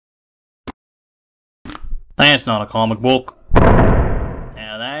That's not a comic book.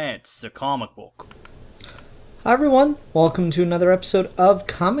 Now that's a comic book. Hi everyone, welcome to another episode of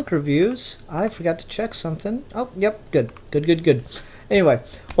Comic Reviews. I forgot to check something. Oh, yep, good. Anyway,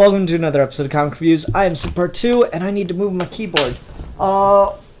 welcome to another episode of Comic Reviews. I am Sid Part 2, and I need to move my keyboard.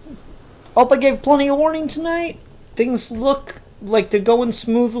 Hope I gave plenty of warning tonight. Things look like they're going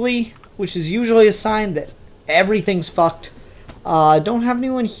smoothly, which is usually a sign that everything's fucked. Don't have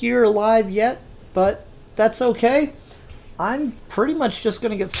anyone here live yet, but that's okay. I'm pretty much just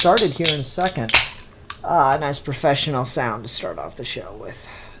going to get started here in a second. Nice professional sound to start off the show with.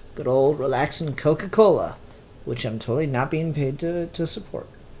 Good old relaxing Coca-Cola, which I'm totally not being paid to support.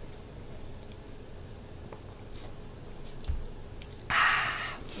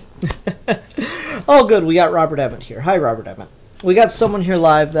 Oh, good. We got Robert Emmett here. Hi, Robert Emmett. We got someone here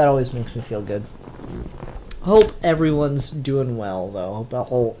live. That always makes me feel good. Hope everyone's doing well, though.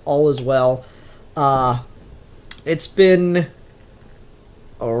 Hope all is well. It's been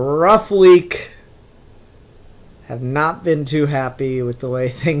a rough week. Have not been too happy with the way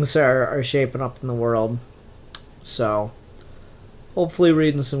things are shaping up in the world. So, hopefully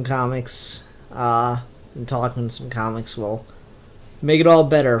reading some comics and talking some comics will make it all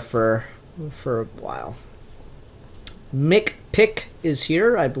better for a while. Mick Pick is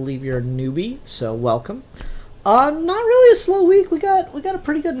here. I believe you're a newbie, so welcome. Not really a slow week. We got a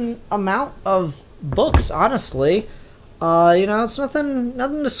pretty good amount of books, honestly. It's nothing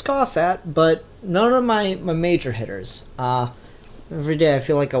to scoff at, but none of my major hitters. Every day I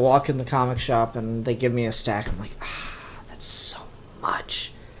feel like I walk in the comic shop and they give me a stack. I'm like, that's so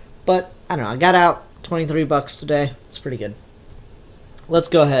much. But I don't know. I got out $23 today. It's pretty good. Let's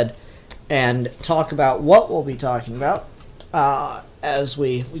go ahead and talk about what we'll be talking about as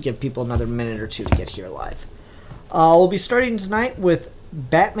we give people another minute or two to get here live. We'll be starting tonight with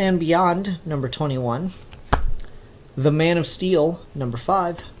Batman Beyond, number 21. The Man of Steel, number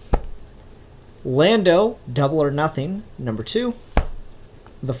 5. Lando, Double or Nothing, number 2.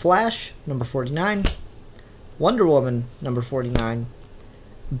 The Flash, number 49. Wonder Woman, number 49.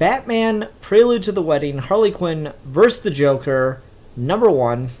 Batman, Prelude to the Wedding, Harley Quinn vs. the Joker, number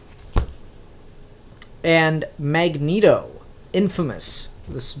 1. And Magneto, Infamous.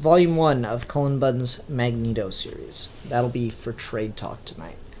 This is Volume 1 of Cullen Bunn's Magneto series. That'll be for trade talk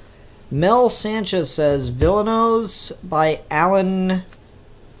tonight. Mel Sanchez says, Villanos by Alan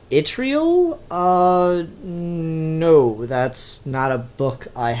Itriel? No, that's not a book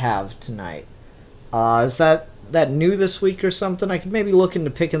I have tonight. Is that new this week or something? I could maybe look into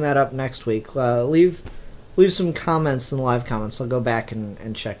picking that up next week. Leave some comments in the live comments. I'll go back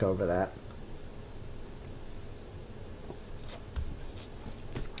and check over that.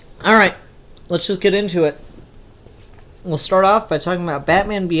 Alright, let's just get into it. We'll start off by talking about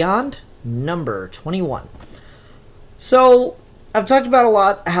Batman Beyond, number 21. So, I've talked about a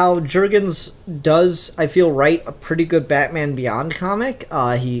lot how Jurgens does, I feel, write a pretty good Batman Beyond comic.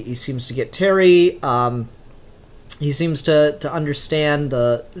 He seems to get Terry. He seems to understand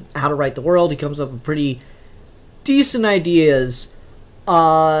how to write the world. He comes up with pretty decent ideas.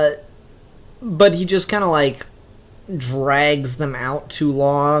 But he just kind of like drags them out too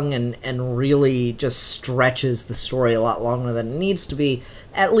long and really just stretches the story a lot longer than it needs to be,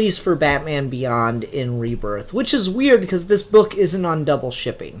 at least for Batman Beyond in Rebirth, which is weird because this book isn't on double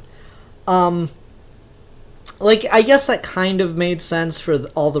shipping. I guess that kind of made sense for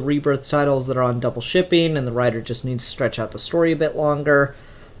all the Rebirth titles that are on double shipping and the writer just needs to stretch out the story a bit longer.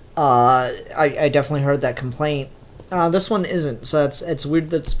 I definitely heard that complaint. This one isn't, so it's weird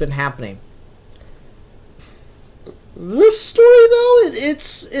that it's been happening. This story, though,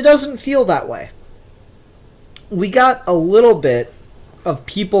 it doesn't feel that way. We got a little bit of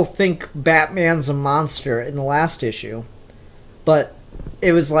people think Batman's a monster in the last issue, but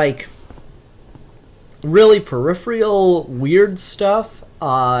it was like really peripheral, weird stuff,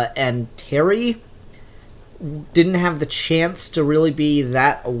 and Terry didn't have the chance to really be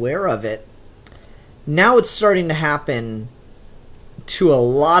that aware of it. Now it's starting to happen to a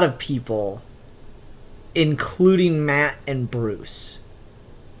lot of people, including Matt and Bruce.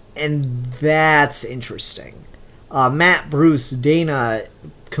 And that's interesting. Matt, Bruce, Dana,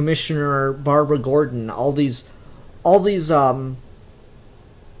 Commissioner Barbara Gordon, all these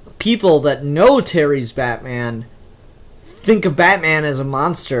people that know Terry's Batman think of Batman as a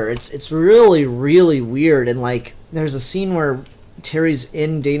monster. It's really, really weird. And like, there's a scene where Terry's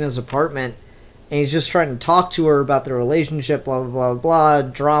in Dana's apartment and he's just trying to talk to her about their relationship, blah, blah, blah, blah,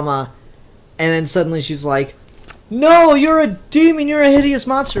 drama. And then suddenly she's like, no, you're a demon, you're a hideous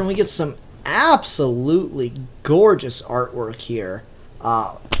monster. And we get some absolutely gorgeous artwork here.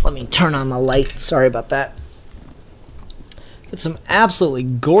 Let me turn on my light. Sorry about that. It's some absolutely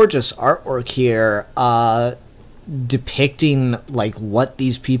gorgeous artwork here, depicting like what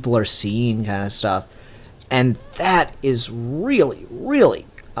these people are seeing, kind of stuff. And that is really, really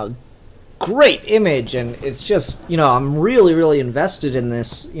a great image, and it's just, you know, I'm really, really invested in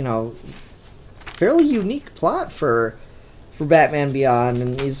this, you know, fairly unique plot for Batman Beyond,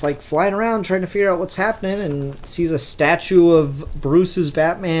 and he's like flying around trying to figure out what's happening, and sees a statue of Bruce's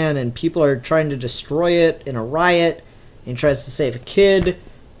Batman, and people are trying to destroy it in a riot, and he tries to save a kid,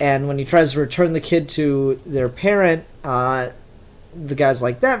 and when he tries to return the kid to their parent, the guy's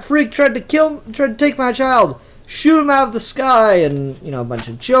like, that freak tried to take my child, shoot him out of the sky, and, you know, a bunch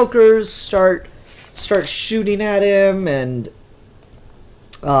of jokers start shooting at him, and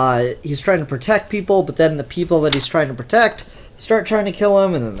he's trying to protect people, but then the people that he's trying to protect start trying to kill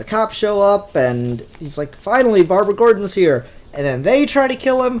him, and then the cops show up, and he's like, finally, Barbara Gordon's here, and then they try to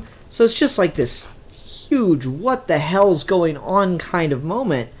kill him, so it's just like this huge what the hell's going on kind of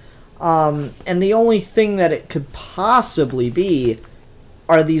moment, and the only thing that it could possibly be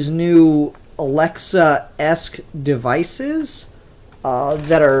are these new Alexa-esque devices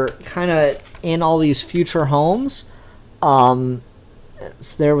that are kind of in all these future homes.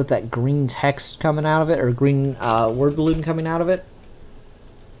 It's there with that green text coming out of it, or green word balloon coming out of it.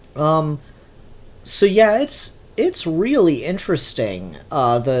 So yeah, it's really interesting,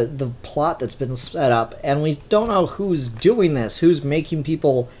 the plot that's been set up, and we don't know who's doing this, who's making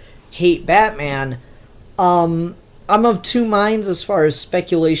people hate Batman. I'm of two minds as far as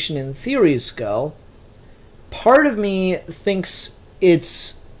speculation and theories go. Part of me thinks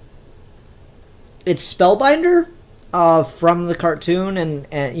it's Spellbinder, from the cartoon,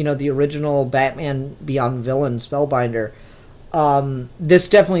 and you know, the original Batman Beyond villain Spellbinder. This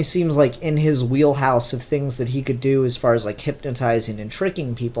definitely seems like in his wheelhouse of things that he could do as far as like hypnotizing and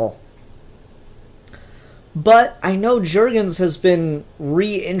tricking people. But I know Jurgens has been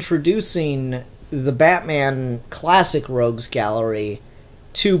reintroducing the Batman classic rogues gallery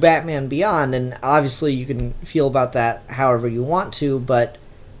to Batman Beyond, and obviously you can feel about that however you want to, but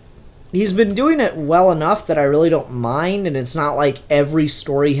he's been doing it well enough that I really don't mind, and it's not like every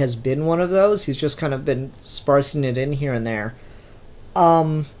story has been one of those. He's just kind of been sparsing it in here and there.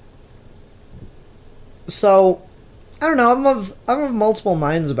 So I don't know, I'm of multiple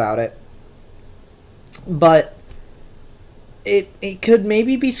minds about it. But it could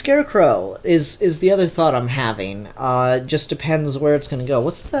maybe be Scarecrow is the other thought I'm having. Just depends where it's gonna go.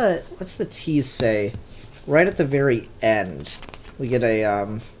 What's the tease say? Right at the very end, we get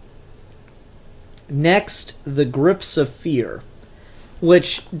a next, the grips of fear,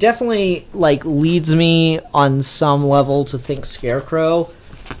 which definitely like leads me on some level to think Scarecrow,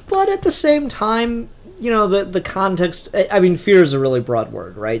 but at the same time, you know, the context. I mean, fear is a really broad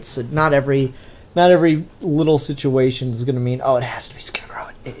word, right? So not every little situation is going to mean, oh, it has to be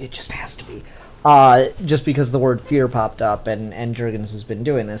Scarecrow. It just has to be. Just because the word fear popped up, and Jurgens has been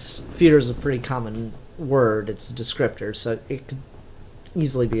doing this. Fear is a pretty common word. It's a descriptor, so it could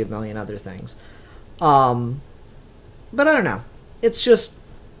easily be a million other things. But I don't know. It's just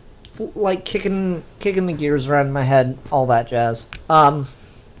like kicking the gears around in my head, all that jazz.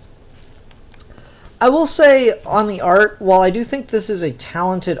 I will say on the art, while I do think this is a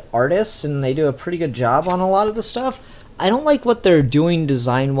talented artist and they do a pretty good job on a lot of the stuff, I don't like what they're doing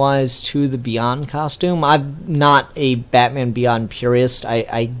design-wise to the Beyond costume. I'm not a Batman Beyond purist.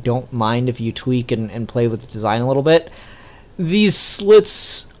 I don't mind if you tweak and play with the design a little bit. These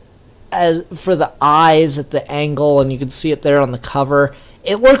slits as for the eyes at the angle, and you can see it there on the cover,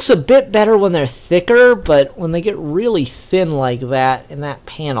 it works a bit better when they're thicker, but when they get really thin like that in that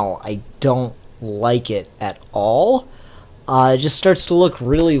panel, I don't like it at all. It just starts to look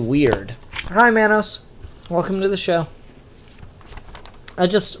really weird. Hi, Manos. Welcome to the show. I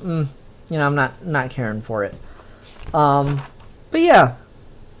just, you know, I'm not caring for it. But yeah,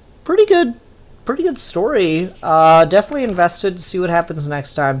 pretty good story. Definitely invested to see what happens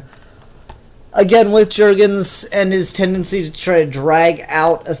next time. Again, with Jurgens and his tendency to try to drag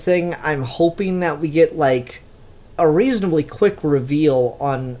out a thing, I'm hoping that we get like a reasonably quick reveal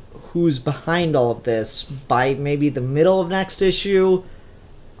on who's behind all of this by maybe the middle of next issue.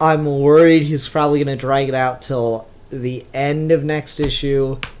 I'm worried he's probably going to drag it out till the end of next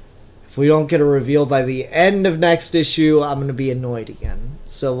issue. If we don't get a reveal by the end of next issue, I'm going to be annoyed again.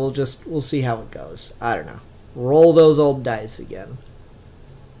 So we'll see how it goes. I don't know. Roll those old dice again.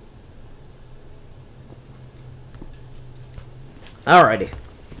 Alrighty.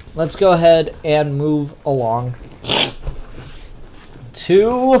 Let's go ahead and move along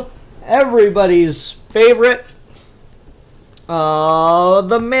to everybody's favorite,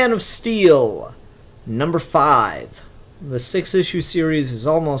 the Man of Steel, number 5. The 6-issue series is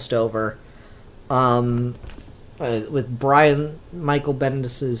almost over. With Brian Michael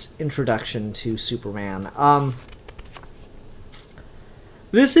Bendis' introduction to Superman.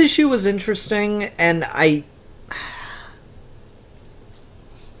 This issue was interesting, and I'm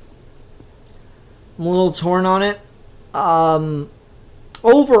a little torn on it.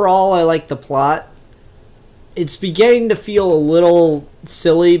 Overall, I like the plot. It's beginning to feel a little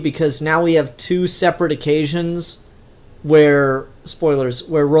silly because now we have 2 separate occasions where, spoilers,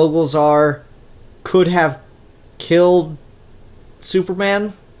 where Rogolzar could have killed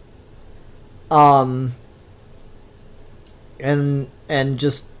Superman. And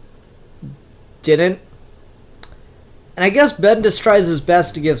just didn't. And I guess Bendis tries his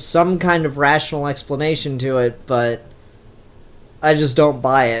best to give some kind of rational explanation to it, but I just don't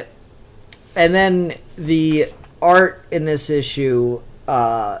buy it. And then the art in this issue,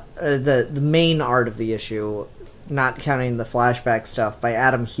 the main art of the issue, not counting the flashback stuff, by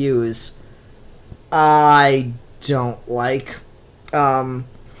Adam Hughes, I don't like.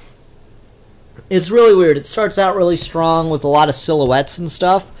 It's really weird. It starts out really strong with a lot of silhouettes and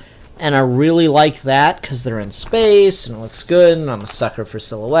stuff, and I really like that because they're in space and it looks good, and I'm a sucker for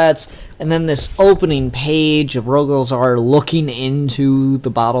silhouettes. And then this opening page of Rogolzar looking into the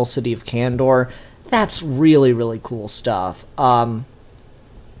bottle city of Kandor, that's really, really cool stuff. I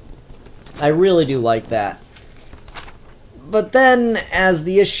really do like that. But then as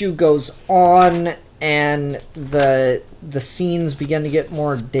the issue goes on and the scenes begin to get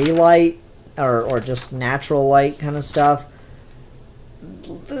more daylight or just natural light kind of stuff,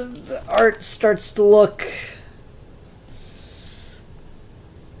 the art starts to look,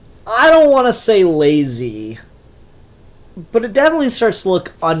 I don't want to say lazy, but it definitely starts to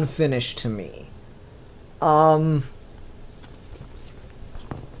look unfinished to me.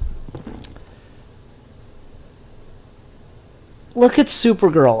 Look at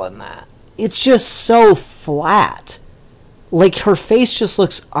Supergirl in that. It's just so flat. Like, her face just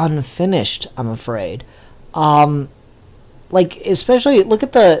looks unfinished, I'm afraid. Like, especially, look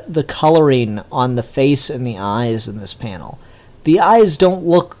at the coloring on the face and the eyes in this panel. The eyes don't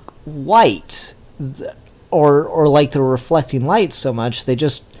look white, or like they're reflecting light so much. They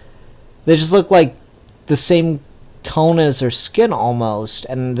just look like the same tone as her skin almost,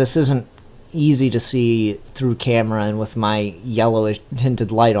 and this isn't easy to see through camera and with my yellowish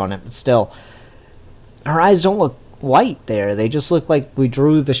tinted light on it, but still, her eyes don't look white there. They just look like we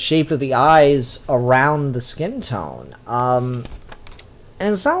drew the shape of the eyes around the skin tone. And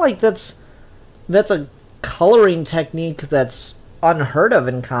it's not like that's a coloring technique that's unheard of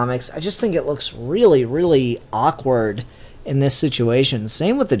in comics. I just think it looks really, really awkward in this situation.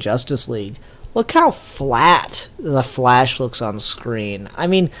 Same with the Justice League. Look how flat the Flash looks on screen. I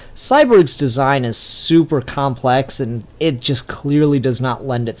mean, Cyborg's design is super complex, and it just clearly does not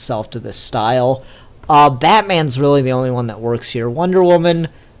lend itself to this style. Batman's really the only one that works here. Wonder Woman,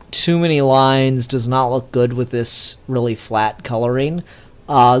 too many lines, does not look good with this really flat coloring.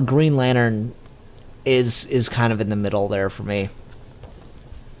 Green Lantern is kind of in the middle there for me.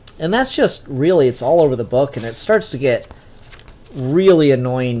 And that's just really, it's all over the book, and it starts to get really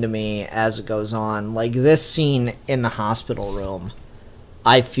annoying to me as it goes on. Like, this scene in the hospital room,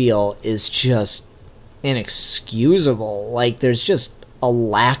 I feel, is just inexcusable. Like, there's just a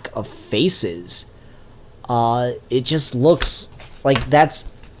lack of faces. It just looks like that's...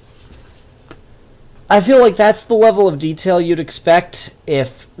 I feel like that's the level of detail you'd expect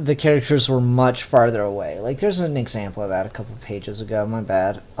if the characters were much farther away. Like, there's an example of that a couple pages ago, my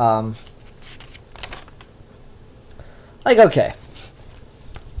bad. Like, okay.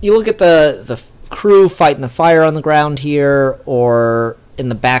 You look at the crew fighting the fire on the ground here, or in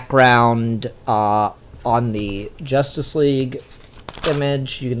the background on the Justice League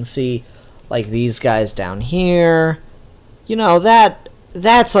image, you can see, like, these guys down here. You know,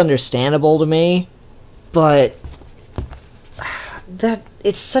 that's understandable to me, but that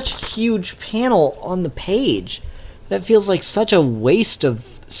it's such a huge panel on the page. That feels like such a waste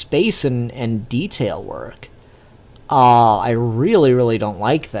of space and detail work. I really, really don't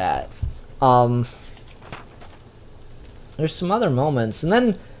like that. There's some other moments, and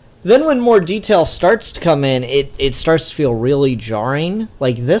then when more detail starts to come in, it starts to feel really jarring.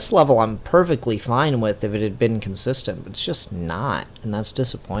 Like, this level I'm perfectly fine with if it had been consistent, but it's just not, and that's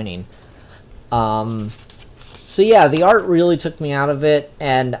disappointing. So yeah, the art really took me out of it,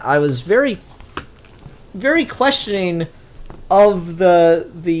 and I was very, very questioning of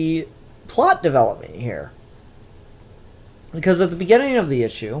the plot development here. Because at the beginning of the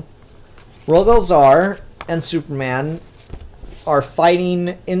issue, Rogolzar and Superman are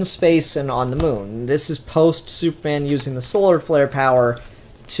fighting in space and on the moon. This is post Superman using the solar flare power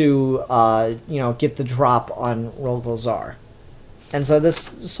to, get the drop on Rogol-Zar. And so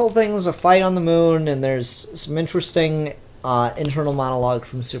this whole thing is a fight on the moon, and there's some interesting internal monologue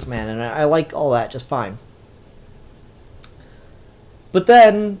from Superman, and I like all that just fine. But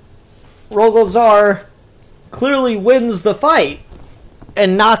then Rogol-Zar clearly wins the fight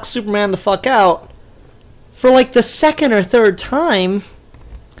and knocks Superman the fuck out for like the second or third time,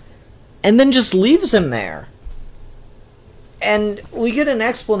 and then just leaves him there. And we get an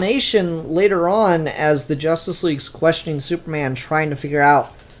explanation later on as the Justice League's questioning Superman, trying to figure out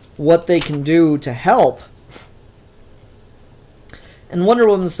what they can do to help. And Wonder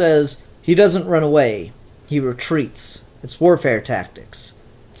Woman says, he doesn't run away, he retreats. It's warfare tactics.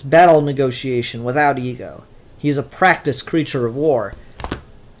 It's battle negotiation without ego. He's a practiced creature of war.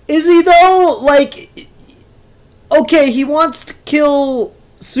 Is he though? Like, okay, he wants to kill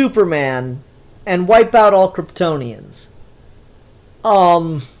Superman and wipe out all Kryptonians.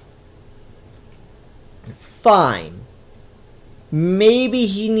 Fine. Maybe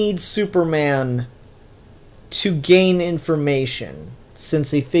he needs Superman to gain information, since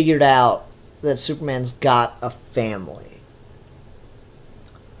he figured out that Superman's got a family.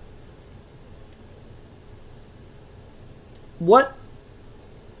 What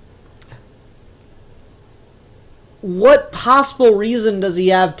possible reason does he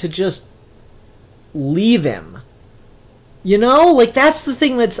have to just leave him? You know? Like, that's the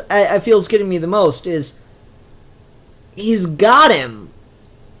thing that's, I feel is getting me the most, is he's got him.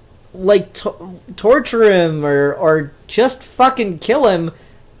 Like, torture him or just fucking kill him,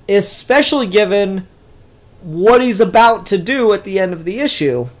 especially given what he's about to do at the end of the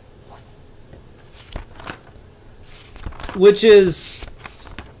issue. Which is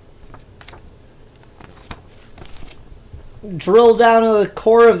drill down to the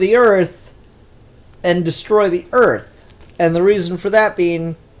core of the Earth and destroy the Earth. And the reason for that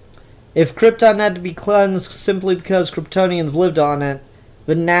being, if Krypton had to be cleansed simply because Kryptonians lived on it,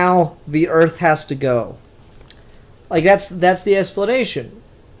 then now the Earth has to go. Like, that's the explanation.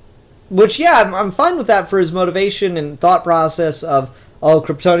 Which, yeah, I'm fine with that for his motivation and thought process of, oh,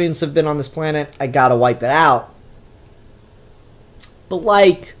 Kryptonians have been on this planet, I gotta wipe it out. But,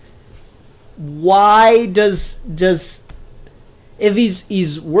 like, why does if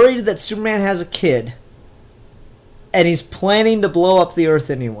he's worried that Superman has a kid, and he's planning to blow up the Earth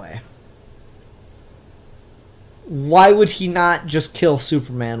anyway, why would he not just kill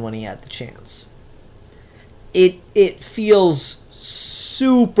Superman when he had the chance? It feels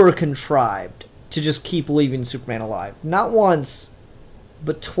super contrived to just keep leaving Superman alive. Not once,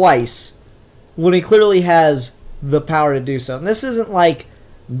 but twice, when he clearly has the power to do so. And this isn't like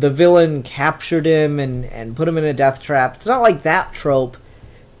the villain captured him and put him in a death trap. It's not like that trope.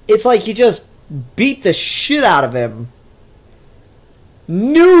 It's like he just beat the shit out of him,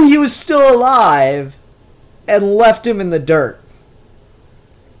 knew he was still alive, and left him in the dirt.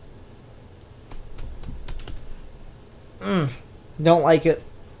 Don't like it.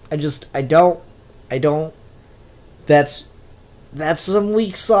 I don't. That's some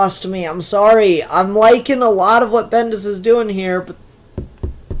weak sauce to me. I'm sorry. I'm liking a lot of what Bendis is doing here, but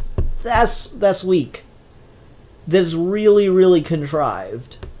that's weak. That's really, really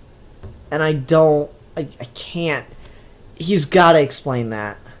contrived. And I can't. He's got to explain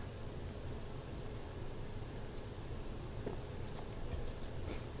that.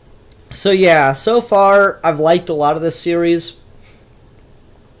 So yeah, so far I've liked a lot of this series,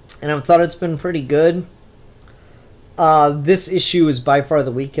 and I've thought it's been pretty good. This issue is by far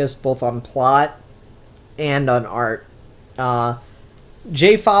the weakest, both on plot and on art.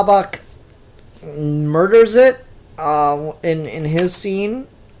 Jay Fabok murders it in his scene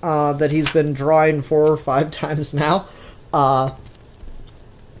that he's been drawing 4 or 5 times now. I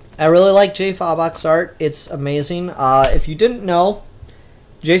really like Jay Fabok's art. It's amazing. If you didn't know,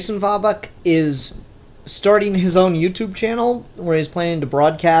 Jason Fabok is starting his own YouTube channel where he's planning to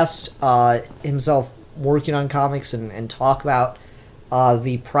broadcast himself working on comics and talk about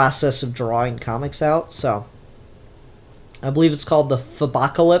the process of drawing comics out. So I believe it's called the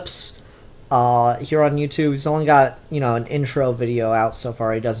Fabocalypse here on YouTube. He's only got, an intro video out so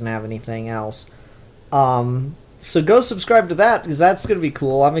far. He doesn't have anything else. So go subscribe to that, because that's going to be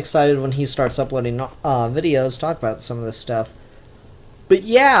cool. I'm excited when he starts uploading videos, talk about some of this stuff. But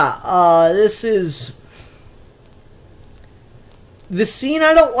yeah, this scene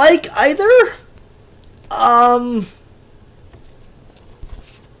I don't like either. I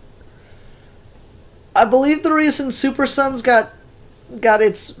believe the reason Super Sons got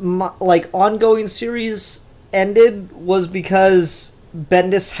its ongoing series ended was because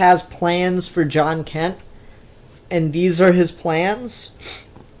Bendis has plans for John Kent, and these are his plans.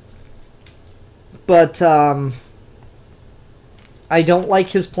 But I don't like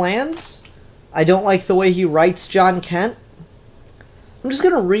his plans. I don't like the way he writes John Kent. I'm just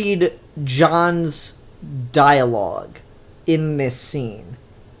going to read John's dialogue in this scene.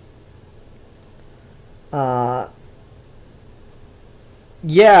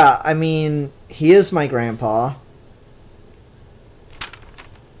 Yeah, I mean, he is my grandpa.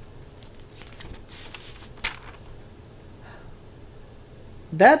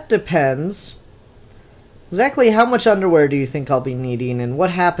 That depends. Exactly how much underwear do you think I'll be needing, and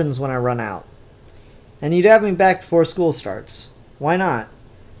what happens when I run out? And you'd have me back before school starts. Why not?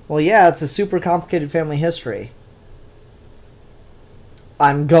 Well, yeah, it's a super complicated family history.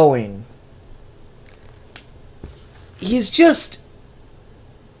 I'm going. He's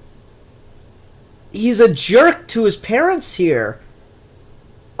a jerk to his parents here.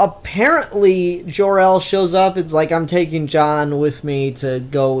 Apparently, Jor-El shows up. It's like, I'm taking John with me to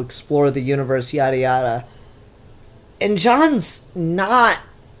go explore the universe, yada yada. And John's not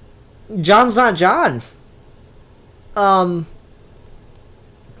John.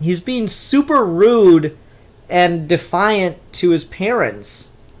 He's being super rude and defiant to his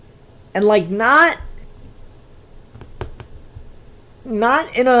parents. And, like, not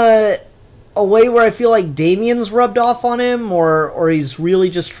in a way where I feel like Damien's rubbed off on him, or he's really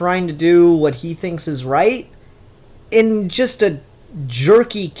just trying to do what he thinks is right. In just a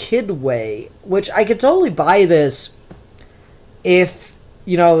jerky kid way, which I could totally buy this if,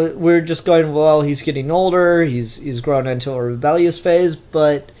 you know, we're just going, well, he's getting older, he's grown into a rebellious phase,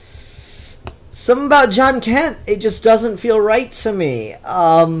 but something about John Kent, it just doesn't feel right to me.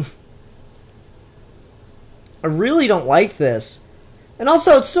 I really don't like this. And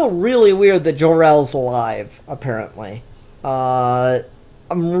also, it's still really weird that Jor-El's alive, apparently. I'm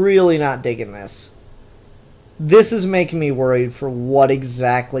really not digging this. This is making me worried for what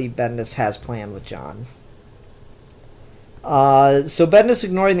exactly Bendis has planned with John. So Bendis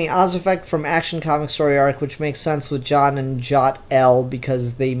ignoring the Oz effect from Action Comic Story Arc, which makes sense with John and Jot-El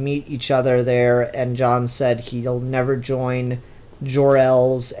because they meet each other there, and John said he'll never join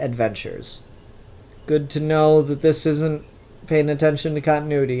Jor-El's adventures. Good to know that this isn't paying attention to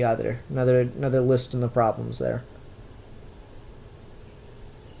continuity either. Another list in the problems there.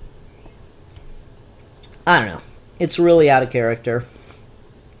 I don't know. It's really out of character.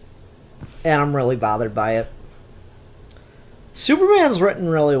 And I'm really bothered by it. Superman's written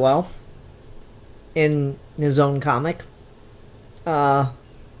really well in his own comic. I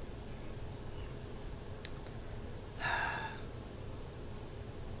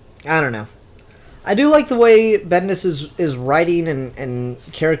don't know. I do like the way Bendis is writing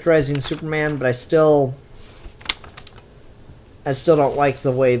and characterizing Superman, but I still don't like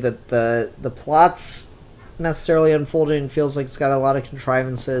the way that the plot's necessarily unfolding. It feels like it's got a lot of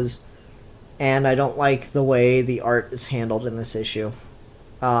contrivances, and I don't like the way the art is handled in this issue,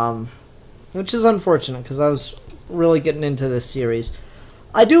 which is unfortunate because I was really getting into this series.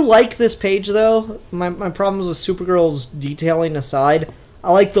 I do like this page though. My problems with Supergirl's detailing aside,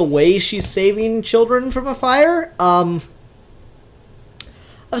 I like the way she's saving children from a fire. I've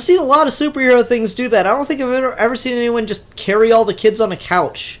seen a lot of superhero things do that. I don't think I've ever seen anyone just carry all the kids on a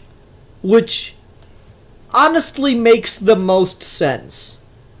couch, which honestly makes the most sense.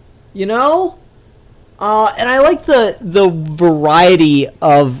 You know? And I like the variety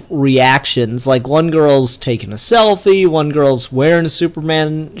of reactions. Like, one girl's taking a selfie, one girl's wearing a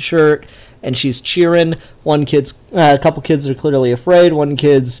Superman shirt, and she's cheering. A couple kids are clearly afraid. One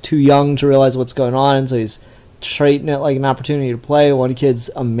kid's too young to realize what's going on, and so he's treating it like an opportunity to play. One kid's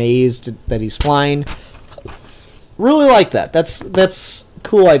amazed that he's flying. Really like that. That's a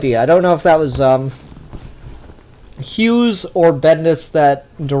cool idea. I don't know if that was Hughes or Bendis that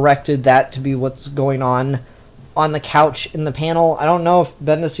directed that to be what's going on the couch in the panel. I don't know if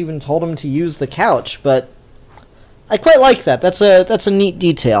Bendis even told him to use the couch, but I quite like that. That's a neat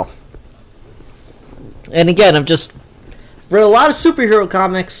detail. And again, I've just read a lot of superhero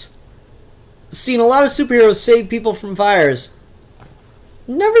comics, seen a lot of superheroes save people from fires.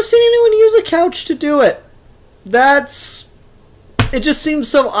 Never seen anyone use a couch to do it. It just seems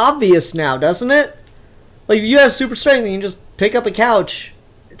so obvious now, doesn't it? Like, if you have super strength and you just pick up a couch,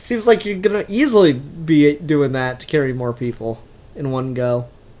 it seems like you're going to easily be doing that to carry more people in one go.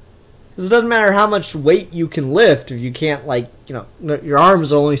 Because it doesn't matter how much weight you can lift if you can't, like, you know, your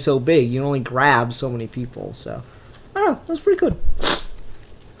arms are only so big. You can only grab so many people, so. I don't know, that's pretty good.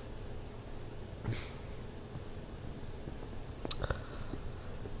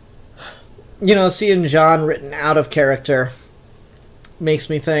 you know, seeing John written out of character makes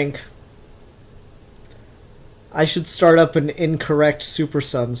me think I should start up an incorrect Super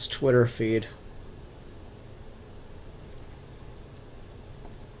Sons Twitter feed.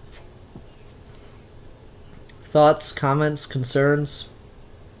 Thoughts, comments, concerns?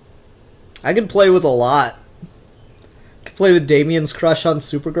 I could play with a lot. I could play with Damien's crush on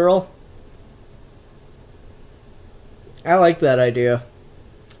Supergirl. I like that idea.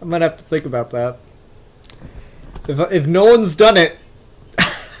 I might have to think about that. If no one's done it,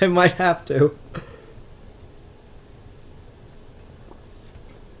 I might have to.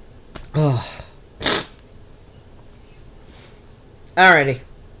 Oh. Alrighty.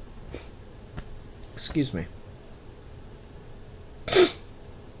 Excuse me.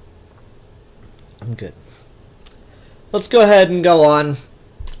 I'm good. Let's go ahead and go on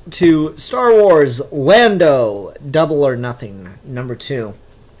to Star Wars Lando Double or Nothing number 2.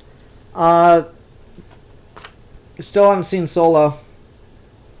 Still haven't seen Solo.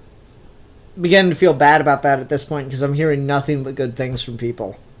 Beginning to feel bad about that at this point because I'm hearing nothing but good things from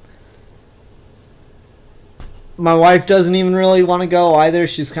people. My wife doesn't even really want to go either.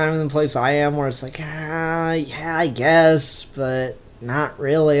 She's kind of in the place I am where it's like, yeah, I guess, but not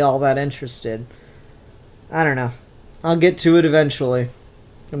really all that interested. I don't know. I'll get to it eventually.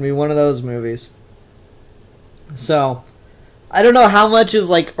 It's gonna be one of those movies. So, I don't know how much is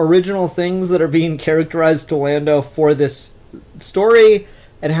like original things that are being characterized to Lando for this story,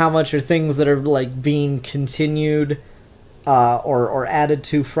 and how much are things that are like being continued or added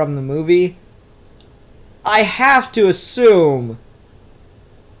to from the movie. I have to assume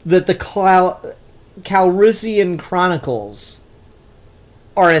that the Calrissian Chronicles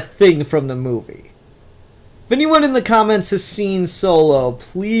are a thing from the movie. If anyone in the comments has seen Solo,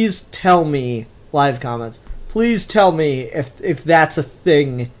 please tell me, live comments, please tell me if that's a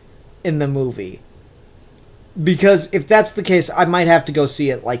thing in the movie. Because if that's the case, I might have to go see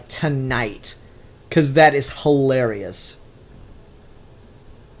it like tonight. Because that is hilarious.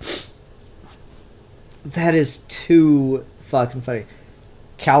 That is too fucking funny.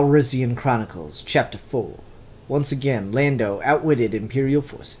 Calrissian Chronicles, Chapter 4. Once again, Lando outwitted Imperial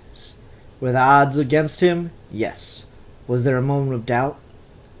forces. Were the odds against him? Yes. Was there a moment of doubt?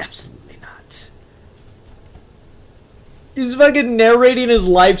 Absolutely not. He's fucking narrating his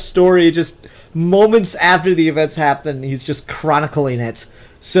life story just moments after the events happen. He's just chronicling it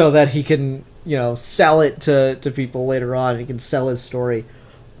so that he can, you know, sell it to people later on. He can sell his story.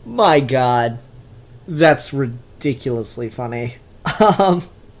 My God. That's ridiculously funny. Oh,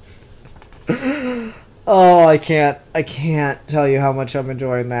 I can't tell you how much I'm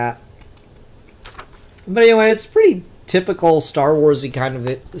enjoying that. But anyway, it's pretty typical Star Wars-y kind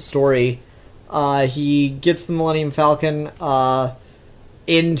of story. He gets the Millennium Falcon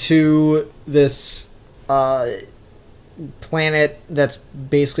into this planet that's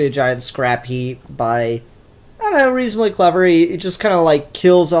basically a giant scrap heap by, I don't know, reasonably clever. He just kind of like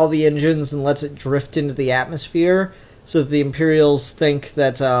kills all the engines and lets it drift into the atmosphere so that the Imperials think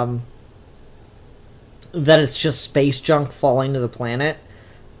that that it's just space junk falling to the planet.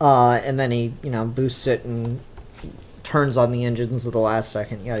 And then he, you know, boosts it and turns on the engines at the last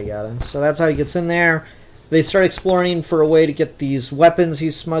second, yada yada. So that's how he gets in there. They start exploring for a way to get these weapons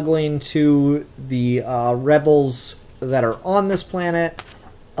he's smuggling to the rebels that are on this planet.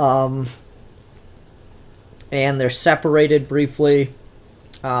 And they're separated briefly.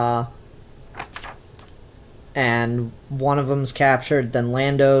 And one of them's captured. Then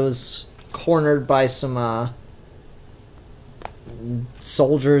Lando's cornered by some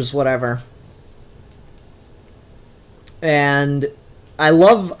soldiers, whatever. And I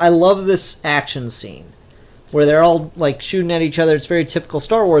love this action scene where they're all like shooting at each other. It's very typical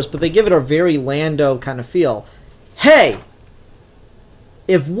Star Wars, but they give it a very Lando kind of feel. Hey,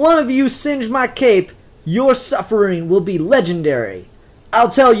 if one of you singe my cape, your suffering will be legendary. I'll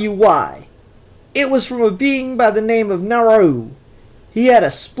tell you why. It was from a being by the name of Naru. He had a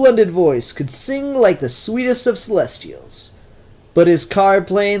splendid voice, could sing like the sweetest of celestials. But his card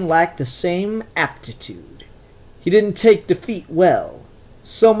playing lacked the same aptitude. He didn't take defeat well.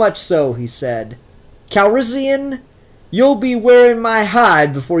 So much so, he said, Calrissian, you'll be wearing my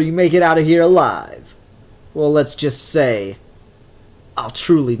hide before you make it out of here alive. Well, let's just say, I'll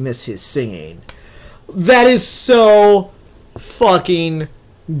truly miss his singing. That is so fucking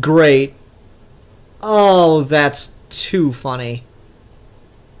great. Oh, that's too funny.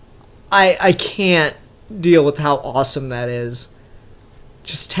 I can't deal with how awesome that is.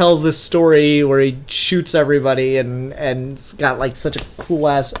 Just tells this story where he shoots everybody and it's got like such a cool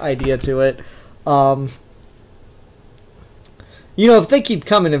ass idea to it. You You know, if they keep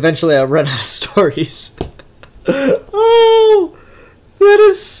coming, eventually I'll run out of stories. Oh, that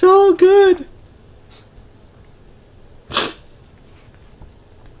is so good.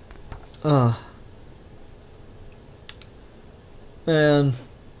 Oh. Man.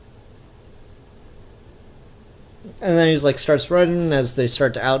 And then he's like starts running as they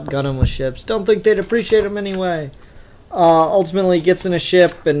start to outgun him with ships. Don't think they'd appreciate him anyway. Ultimately gets in a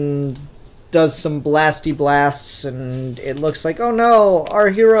ship and does some blasty blasts, and it looks like, oh no, our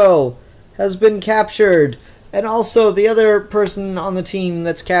hero has been captured. And also the other person on the team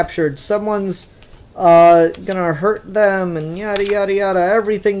that's captured, someone's gonna hurt them, and yada yada yada.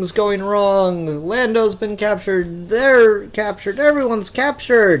 Everything's going wrong. Lando's been captured. They're captured. Everyone's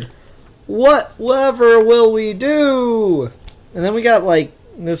captured. Whatever will we do? And then we got like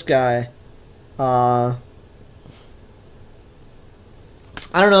this guy.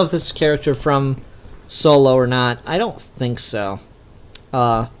 I don't know if this is a character from Solo or not. I don't think so.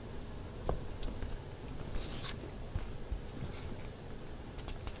 I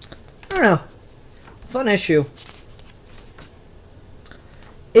don't know. Fun issue.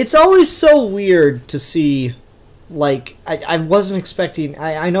 It's always so weird to see, like, I wasn't expecting,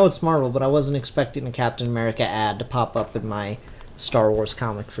 I know it's Marvel, but I wasn't expecting a Captain America ad to pop up in my Star Wars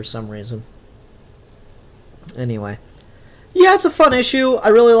comic for some reason. Anyway. Yeah, it's a fun issue. I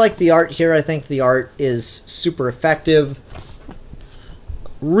really like the art here. I think the art is super effective.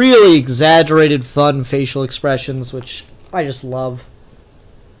 Really exaggerated, fun facial expressions, which I just love.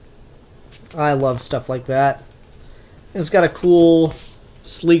 I love stuff like that. It's got a cool,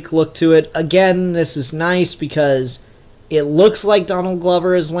 sleek look to it. Again, this is nice because it looks like Donald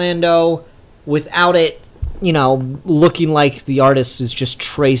Glover as Lando without it, you know, looking like the artist is just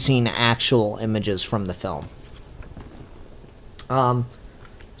tracing actual images from the film.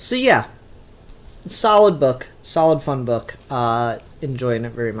 So yeah, solid book, solid fun book. Enjoying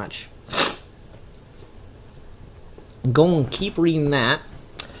it very much. Go and keep reading that.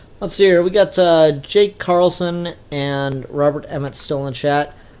 Let's see here. We got Jake Carlson and Robert Emmett still in the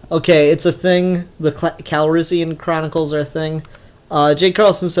chat. Okay, it's a thing. The Calrissian Chronicles are a thing. Jake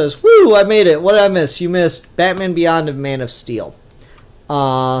Carlson says, "Woo! I made it. What did I miss? You missed Batman Beyond and Man of Steel."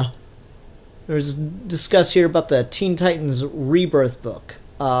 There's discuss here about the Teen Titans Rebirth book.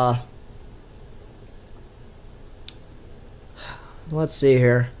 Let's see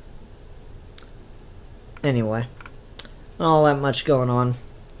here. Anyway, not all that much going on.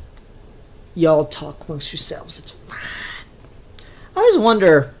 Y'all talk amongst yourselves. It's fine. I always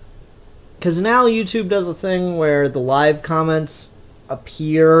wonder, because now YouTube does a thing where the live comments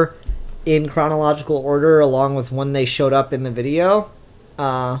appear in chronological order along with when they showed up in the video.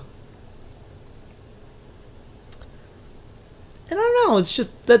 I don't know, it's just,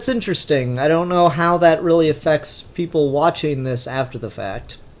 that's interesting. I don't know how that really affects people watching this after the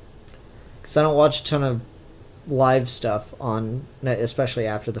fact. Because I don't watch a ton of live stuff on, especially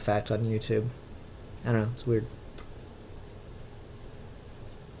after the fact on YouTube. I don't know, it's weird.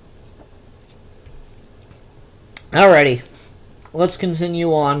 Alrighty, let's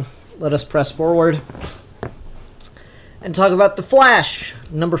continue on. Let us press forward and talk about The Flash,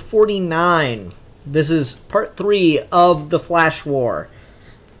 number 49. This is part 3 of the Flash War.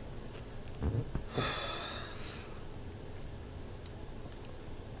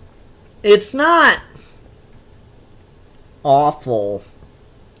 It's not awful.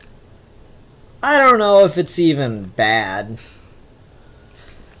 I don't know if it's even bad.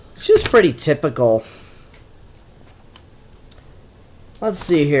 It's just pretty typical. Let's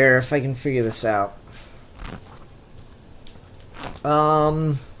see here if I can figure this out.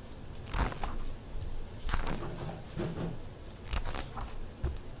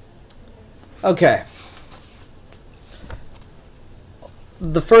 Okay.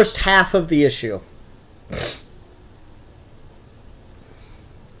 The first half of the issue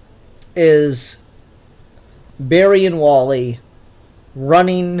is Barry and Wally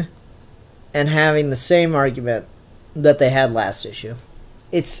running and having the same argument that they had last issue.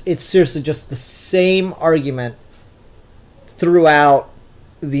 It's seriously just the same argument throughout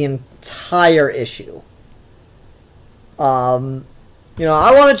the entire issue. You know,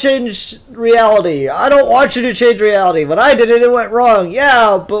 I want to change reality. I don't want you to change reality. When I did it, it went wrong.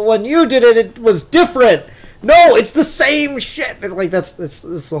 Yeah, but when you did it, it was different. No, it's the same shit. Like, that's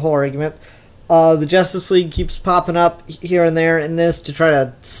the whole argument. The Justice League keeps popping up here and there in this to try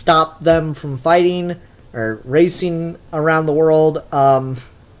to stop them from fighting or racing around the world.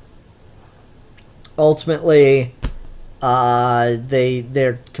 Ultimately,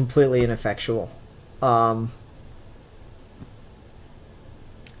 they're completely ineffectual.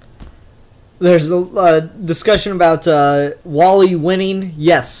 There's a discussion about Wally winning.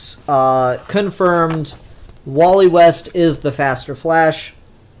 Yes, confirmed. Wally West is the faster Flash.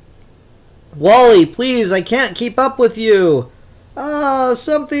 Wally, please, I can't keep up with you.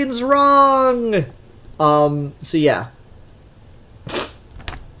 Something's wrong. So yeah.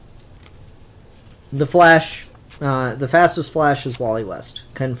 The Flash, the fastest Flash is Wally West.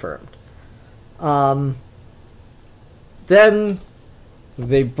 Confirmed. Then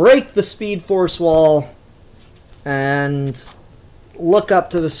they break the Speed Force wall and look up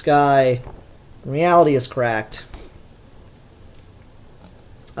to the sky. Reality is cracked.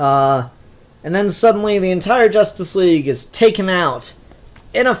 And then suddenly the entire Justice League is taken out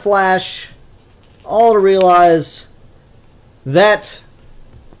in a flash, all to realize that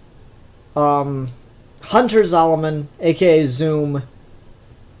Hunter Zolomon, aka Zoom,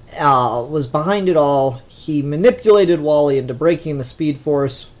 was behind it all. He manipulated Wally into breaking the Speed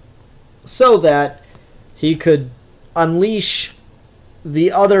Force so that he could unleash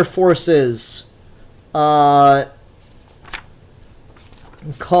the other forces called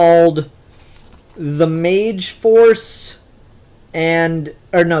the Mage Force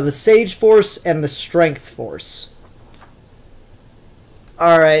the Sage Force and the Strength Force.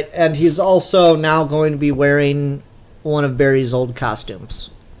 Alright, and he's also now going to be wearing one of Barry's old costumes.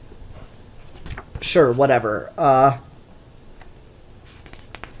 Sure, whatever.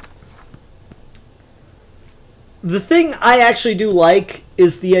 The thing I actually do like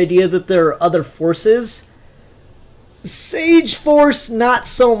is the idea that there are other forces. Sage Force, not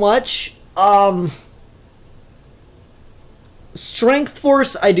so much. Strength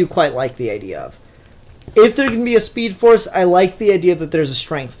Force, I do quite like the idea of. If there can be a Speed Force, I like the idea that there's a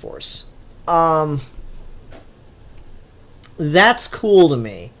Strength Force. That's cool to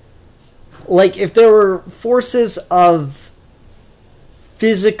me. Like, if there were forces of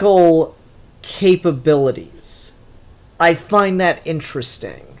physical capabilities, I find that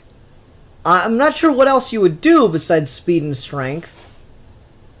interesting. I'm not sure what else you would do besides speed and strength.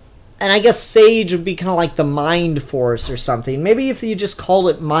 And I guess Sage would be kind of like the Mind Force or something. Maybe if you just called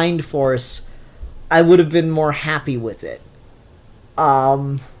it Mind Force, I would have been more happy with it.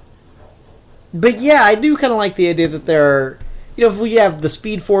 But yeah, I do kind of like the idea that there are... You know, if we have the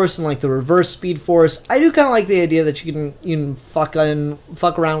Speed Force and like the Reverse Speed Force, I do kind of like the idea that you can fuck around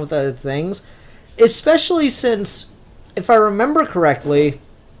with other things. Especially since, if I remember correctly,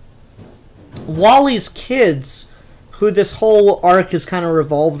 Wally's kids, who this whole arc is kind of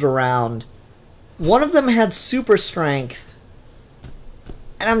revolved around, one of them had super strength.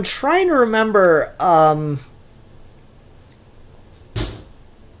 And I'm trying to remember,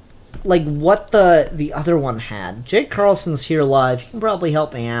 like, what the other one had. Jake Carlson's here live. He can probably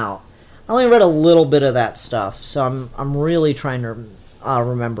help me out. I only read a little bit of that stuff, so I'm really trying to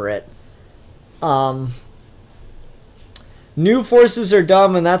remember it. New forces are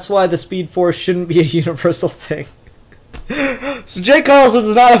dumb, and that's why the Speed Force shouldn't be a universal thing. So Jake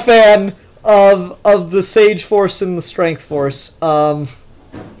Carlson's not a fan of the Sage Force and the Strength Force. What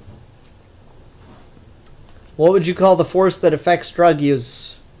would you call the force that affects drug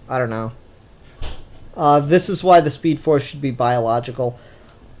use? I don't know. This is why the Speed Force should be biological.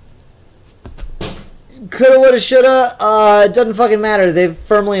 Coulda, woulda, shoulda. It doesn't fucking matter. They've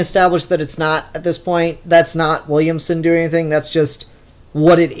firmly established that it's not at this point. That's not Williamson doing anything. That's just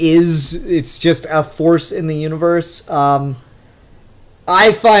what it is. It's just a force in the universe. I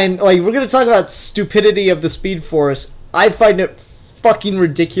find, like, we're gonna talk about stupidity of the Speed Force. I find it fucking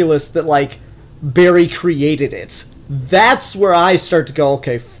ridiculous that, like, Barry created it. That's where I start to go,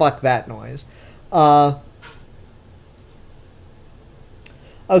 okay, fuck that noise.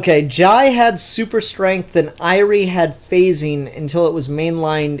 Okay, Jai had super strength and Irie had phasing until it was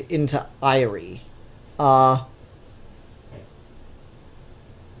mainlined into Irie.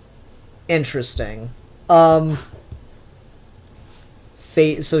 Interesting. So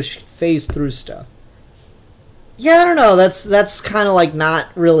she phased through stuff. Yeah, I don't know. That's kind of like not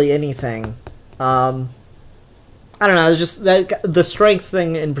really anything. I don't know. It's just that the strength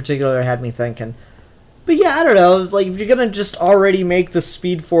thing in particular had me thinking. But yeah, I don't know. It's like, if you're gonna just already make the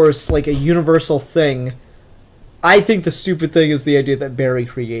Speed Force like a universal thing, I think the stupid thing is the idea that Barry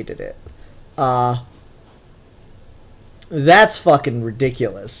created it. That's fucking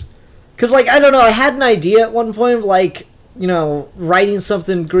ridiculous. Cause like, I don't know. I had an idea at one point of, like, you know, writing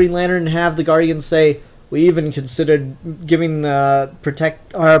something Green Lantern and have the Guardians say, we even considered giving the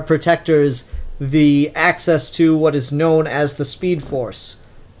our protectors the access to what is known as the Speed Force,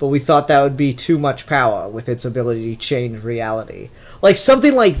 but we thought that would be too much power with its ability to change reality. Like,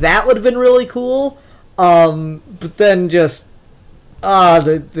 something like that would have been really cool, but then just,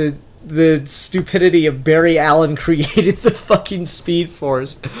 the the stupidity of Barry Allen created the fucking Speed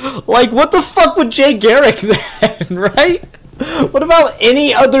Force. Like, what the fuck would Jay Garrick then, right? What about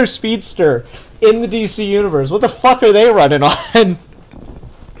any other speedster in the DC universe? What the fuck are they running on?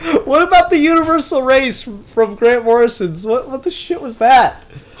 What about the Universal Race from Grant Morrison's? What the shit was that?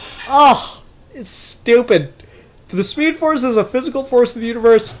 Oh, it's stupid. The Speed Force is a physical force of the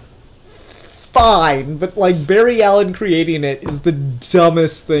universe, fine, but like Barry Allen creating it is the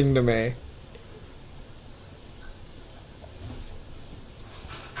dumbest thing to me.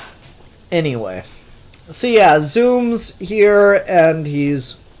 Anyway, so yeah, Zoom's here and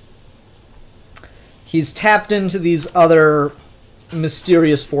he's tapped into these other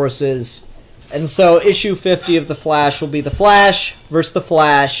mysterious forces, and so issue 50 of the Flash will be the Flash versus the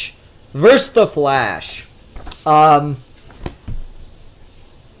Flash versus the Flash.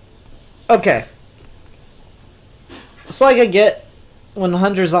 Okay. So like I get, when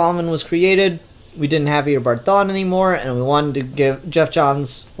Hunter Zolomon was created, we didn't have Eobard Thawne anymore, and we wanted to give, Jeff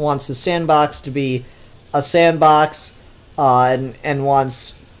Johns wants his sandbox to be a sandbox, and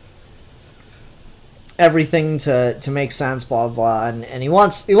wants everything to make sense, blah blah, and he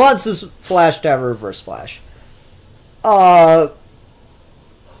wants his Flash to have a reverse Flash. But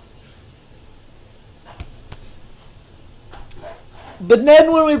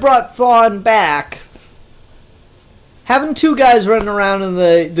then when we brought Thawne back, having two guys running around in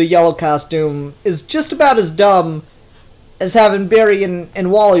the yellow costume is just about as dumb as having Barry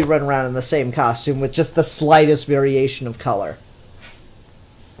and Wally run around in the same costume with just the slightest variation of color.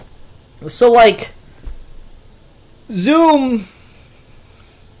 So, like, Zoom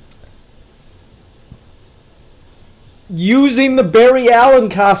using the Barry Allen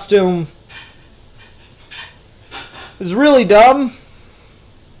costume is really dumb,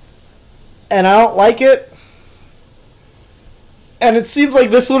 and I don't like it. And it seems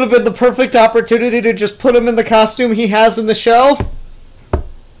like this would have been the perfect opportunity to just put him in the costume he has in the show.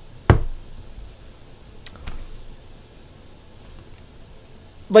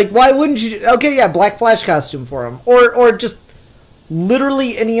 Like, why wouldn't you... Okay, yeah, Black Flash costume for him. Or just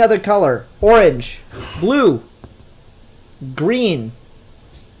literally any other color. Orange. Blue. Green.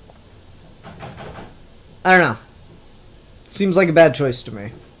 I don't know. Seems like a bad choice to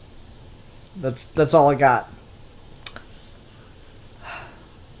me. That's all I got.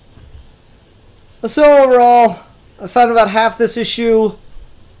 So overall, I found about half this issue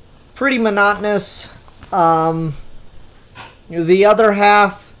pretty monotonous. The other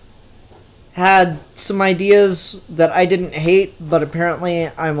half had some ideas that I didn't hate, but apparently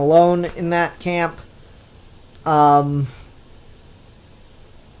I'm alone in that camp. Howard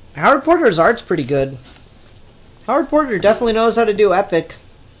Porter's art's pretty good. Howard Porter definitely knows how to do epic.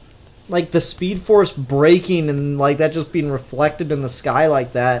 Like the Speed Force breaking and like that just being reflected in the sky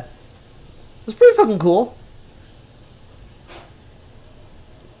like that. It's pretty fucking cool.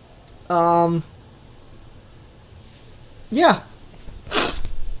 Yeah.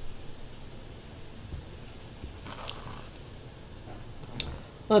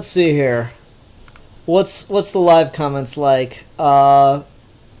 Let's see here. What's the live comments like?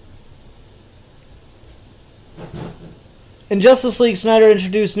 In Justice League, Snyder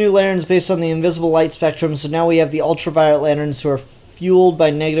introduced new lanterns based on the invisible light spectrum, so now we have the ultraviolet lanterns who are fueled by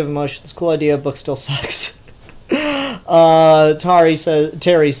negative emotions. Cool idea, book still sucks. Terry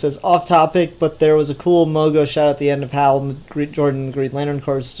says, off topic, but there was a cool Mogo shot at the end of Hal and the Jordan and the Green Lantern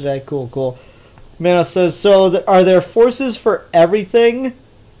cards today. Cool. Mano says, so are there forces for everything?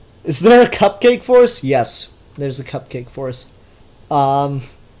 Is there a cupcake force? Yes, there's a cupcake force.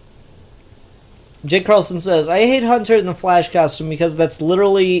 Jake Carlson says, I hate Hunter in the Flash costume because that's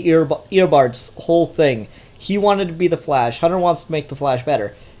literally Eobard's whole thing. He wanted to be the Flash. Hunter wants to make the Flash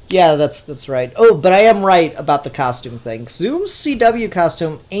better. Yeah, that's right. Oh, but I am right about the costume thing. Zoom's CW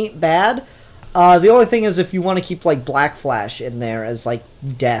costume ain't bad. The only thing is if you want to keep, like, Black Flash in there as, like,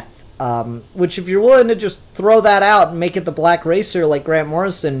 Death. Which, if you're willing to just throw that out and make it the Black Racer like Grant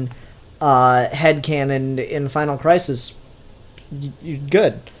Morrison headcanon in Final Crisis, you're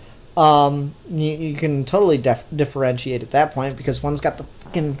good. You can totally differentiate at that point because one's got the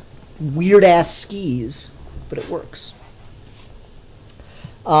fucking weird-ass skis. But it works.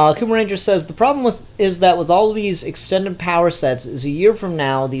 Kuma Ranger says, the problem is that with all these extended power sets is a year from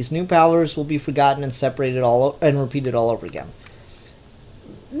now, these new powers will be forgotten and separated and repeated all over again.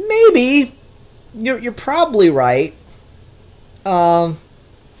 Maybe. You're probably right. I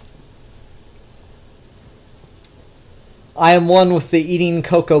am one with the eating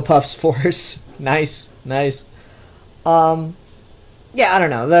Cocoa Puffs force. Nice. Yeah, I don't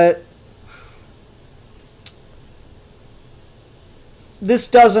know. this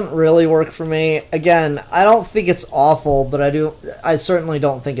doesn't really work for me. Again, I don't think it's awful, but I certainly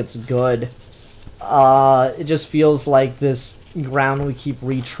don't think it's good. It just feels like this ground we keep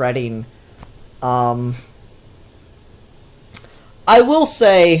retreading. I will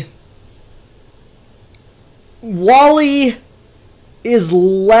say, Wally is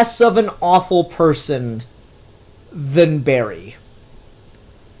less of an awful person than Barry.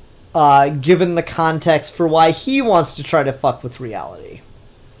 Given the context for why he wants to try to fuck with reality.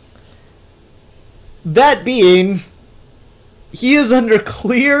 That being, he is under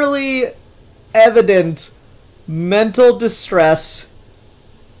clearly evident mental distress,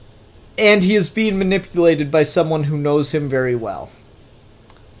 and he is being manipulated by someone who knows him very well.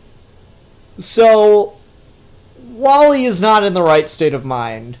 So, Wally is not in the right state of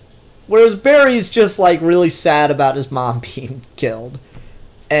mind, whereas Barry's just like really sad about his mom being killed.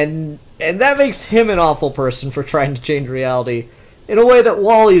 And that makes him an awful person for trying to change reality in a way that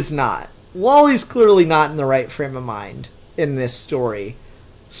Wally's not. Wally's clearly not in the right frame of mind in this story.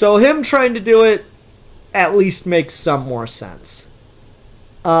 So him trying to do it at least makes some more sense.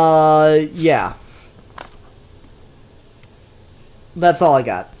 Yeah. That's all I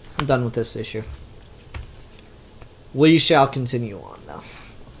got. I'm done with this issue. We shall continue on, though.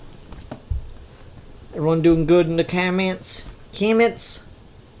 Everyone doing good in the comments? Comments?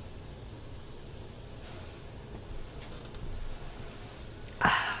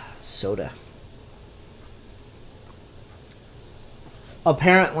 Soda.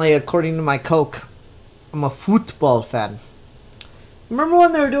 Apparently, according to my Coke, I'm a football fan. Remember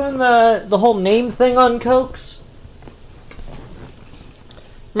when they were doing the whole name thing on Cokes?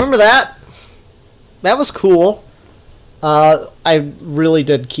 Remember that? That was cool. I really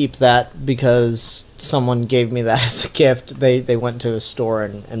did keep that because someone gave me that as a gift. They went to a store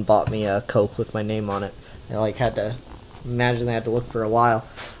and bought me a Coke with my name on it. I like had to imagine they had to look for a while.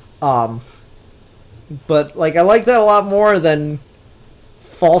 But like I like that a lot more than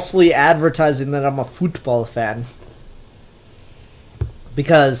falsely advertising that I'm a football fan.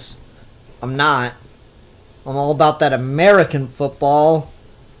 Because I'm not. I'm all about that American football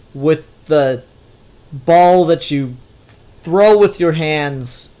with the ball that you throw with your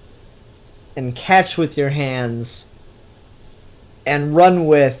hands and catch with your hands and run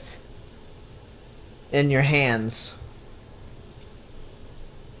with in your hands.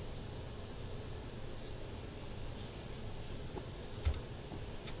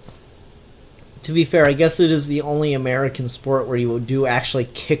 To be fair, I guess it is the only American sport where you do actually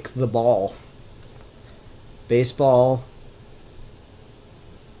kick the ball. Baseball.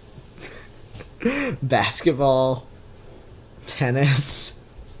 Basketball. Tennis.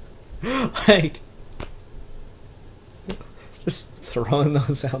 Like, just throwing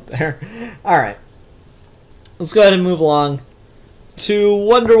those out there. Alright. Let's go ahead and move along to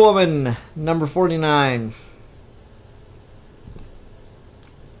Wonder Woman, number 49.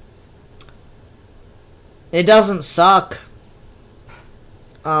 It doesn't suck.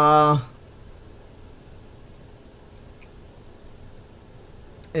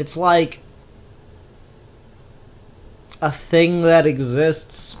 It's like a thing that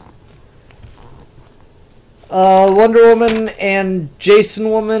exists. Wonder Woman and Jason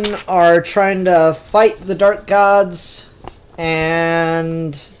Woman are trying to fight the Dark Gods,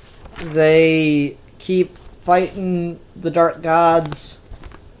 and they keep fighting the Dark Gods.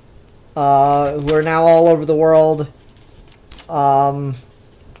 Who are now all over the world,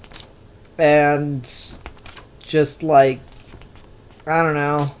 and just like, I don't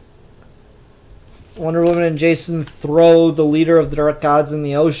know, Wonder Woman and Jason throw the leader of the Dark Gods in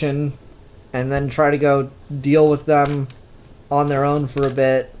the ocean, and then try to go deal with them on their own for a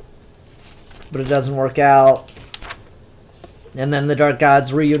bit, but it doesn't work out, and then the Dark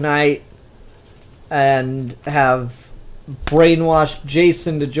Gods reunite, and have brainwashed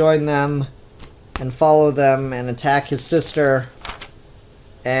Jason to join them and follow them and attack his sister,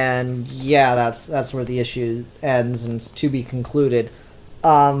 and yeah, that's where the issue ends and it's to be concluded.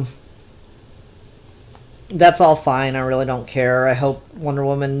 That's all fine. I really don't care. I hope Wonder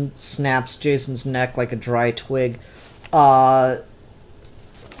Woman snaps Jason's neck like a dry twig. But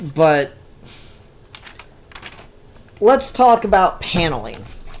let's talk about paneling.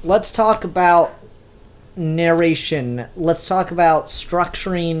 Let's talk about narration. Let's talk about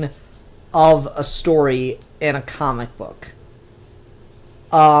structuring of a story in a comic book.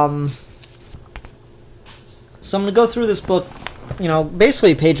 So I'm going to go through this book,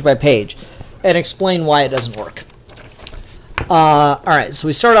 basically page by page, and explain why it doesn't work. Alright, so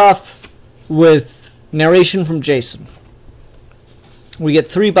we start off with narration from Jason. We get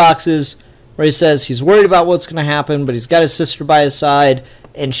 3 boxes where he says he's worried about what's going to happen, but he's got his sister by his side,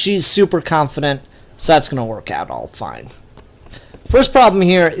 and she's super confident, so that's going to work out all fine. First problem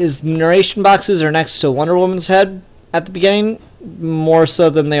here is the narration boxes are next to Wonder Woman's head at the beginning, more so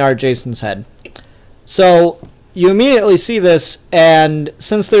than they are Jason's head. So you immediately see this, and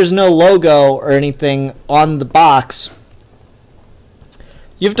since there's no logo or anything on the box,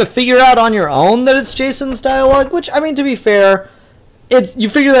 you have to figure out on your own that it's Jason's dialogue, which, I mean, to be fair, you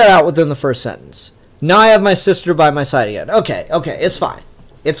figure that out within the first sentence. Now I have my sister by my side again. Okay, it's fine.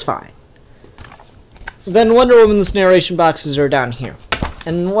 It's fine. Then Wonder Woman's narration boxes are down here.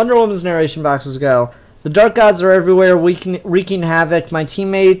 And Wonder Woman's narration boxes go, the Dark Gods are everywhere, wreaking havoc. My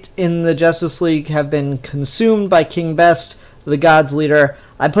teammate in the Justice League have been consumed by King Best, the Gods leader.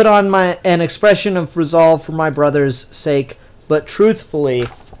 I put on an expression of resolve for my brother's sake, but truthfully.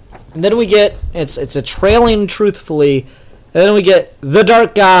 And then we get, it's a trailing truthfully, and then we get The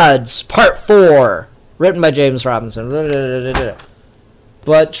Dark Gods, Part 4, written by James Robinson.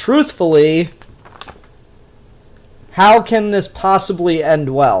 But truthfully, how can this possibly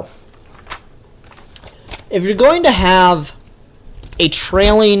end well? If you're going to have a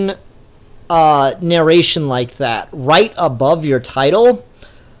trailing narration like that right above your title,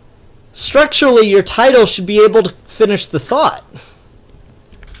 structurally your title should be able to finish the thought.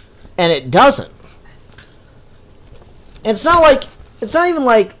 And it doesn't. It's not even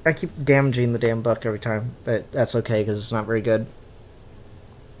like, I keep damaging the damn book every time, but that's okay because it's not very good.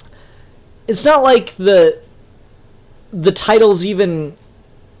 It's not like the title's even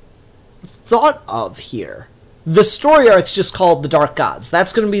thought of here. The story arc's just called The Dark Gods.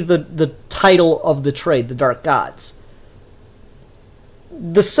 That's going to be the title of the trade, The Dark Gods.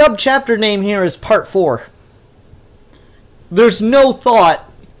 The sub-chapter name here is Part 4. There's no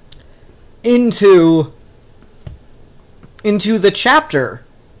thought into the chapter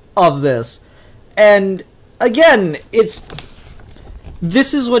of this. And again,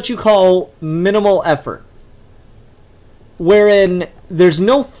 this is what you call minimal effort, wherein there's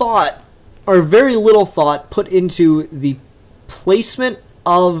no thought or very little thought put into the placement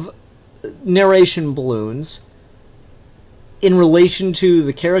of narration balloons in relation to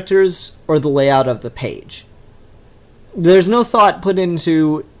the characters or the layout of the page. There's no thought put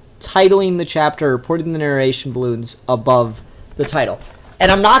into titling the chapter or putting the narration balloons above the title.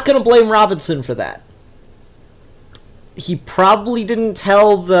 And I'm not going to blame Robinson for that. He probably didn't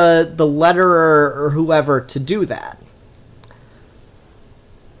tell the letterer or whoever to do that.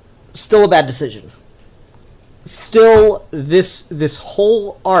 Still a bad decision. Still, this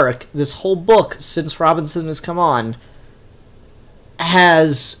whole arc, this whole book since Robinson has come on,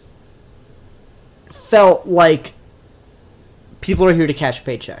 has felt like people are here to cash a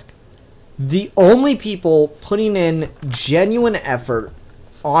paycheck. The only people putting in genuine effort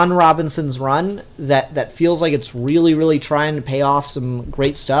on Robinson's run that feels like it's really, really trying to pay off some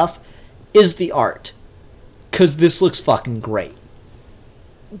great stuff is the art. Because this looks fucking great.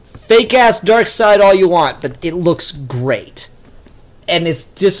 Fake-ass dark side all you want, but it looks great. And it's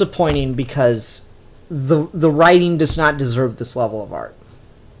disappointing because the writing does not deserve this level of art.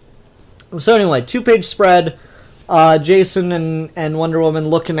 So anyway, 2-page spread. Jason and Wonder Woman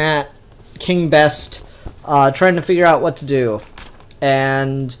looking at King Best, trying to figure out what to do.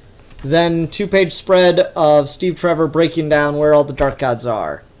 And then 2-page spread of Steve Trevor breaking down where all the Dark Gods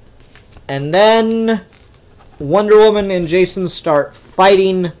are. And then Wonder Woman and Jason start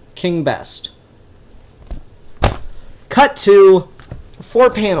fighting King Best. Cut to 4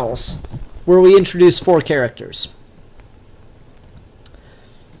 panels where we introduce 4 characters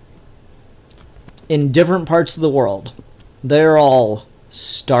in different parts of the world. They're all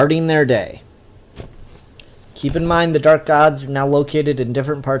starting their day. Keep in mind the Dark Gods are now located in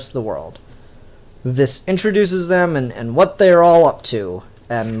different parts of the world. This introduces them and what they're all up to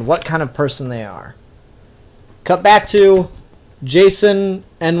and what kind of person they are. Cut back to Jason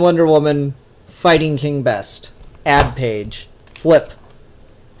and Wonder Woman fighting King Best. Ad page. Flip.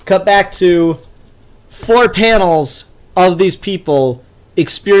 Cut back to 4 panels of these people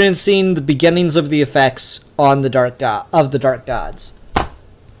experiencing the beginnings of the effects on the Dark Gods.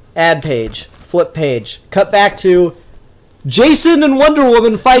 Ad page. Flip page. Cut back to Jason and Wonder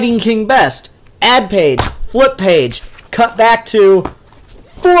Woman fighting King Best. Ad page. Flip page. Cut back to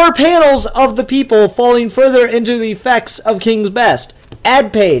 4 panels of the people falling further into the effects of King's Best.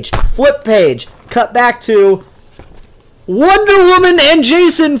 Ad page. Flip page. Cut back to Wonder Woman and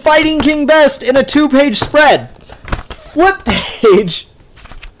Jason fighting King Best in a 2-page spread. Flip page.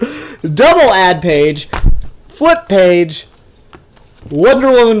 Double ad page. Flip page.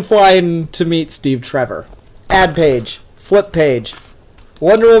 Wonder Woman flying to meet Steve Trevor. Ad page. Flip page.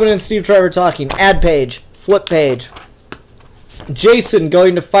 Wonder Woman and Steve Trevor talking. Add page. Flip page. Jason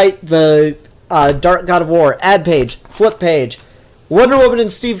going to fight the Dark God of War. Add page. Flip page. Wonder Woman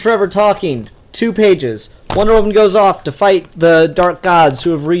and Steve Trevor talking. 2 pages. Wonder Woman goes off to fight the Dark Gods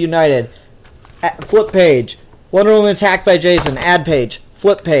who have reunited. Flip page. Wonder Woman attacked by Jason. Add page.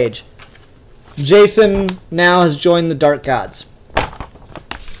 Flip page. Jason now has joined the Dark Gods.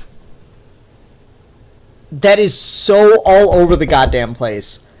 That is so all over the goddamn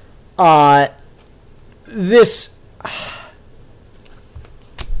place. This...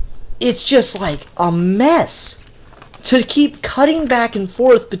 It's just like a mess. To keep cutting back and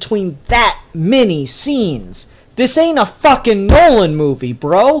forth between that many scenes. This ain't a fucking Nolan movie,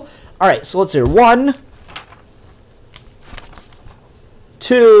 bro. Alright, so let's hear 1,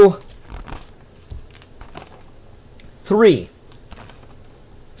 2, 3.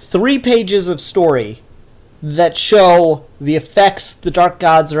 3 pages of story that show the effects the Dark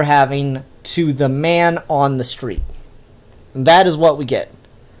Gods are having to the man on the street. And that is what we get.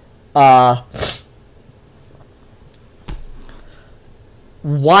 Why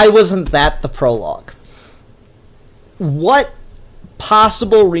wasn't that the prologue? What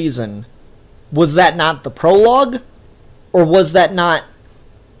possible reason was that not the prologue? Or was that not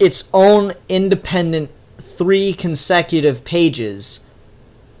its own independent 3 consecutive pages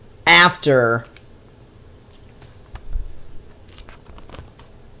after...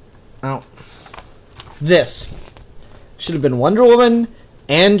 Oh. This should have been Wonder Woman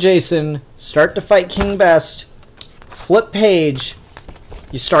and Jason start to fight King Best. Flip page.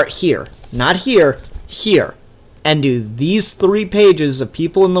 You start here. Not here. Here. And do these 3 pages of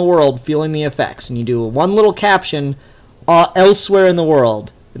people in the world feeling the effects. And you do one little caption elsewhere in the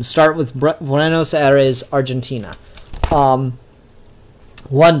world. And start with Buenos Aires, Argentina.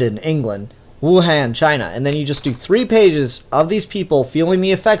 London, England. Wuhan, China. And then you just do 3 pages of these people feeling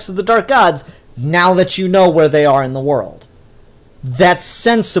the effects of the Dark Gods now that you know where they are in the world. That's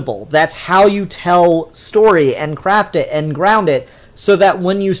sensible. That's how you tell story and craft it and ground it so that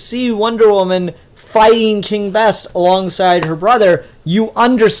when you see Wonder Woman fighting King Best alongside her brother, you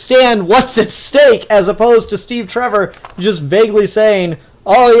understand what's at stake as opposed to Steve Trevor just vaguely saying,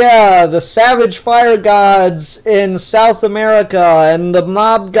 oh yeah, the savage fire gods in South America and the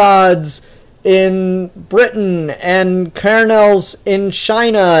mob gods in Britain and Kernels in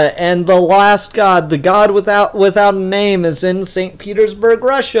China and the last god, the god without a name, is in St. Petersburg,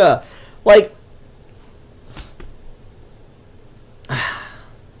 Russia. Like,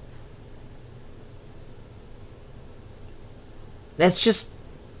 that's just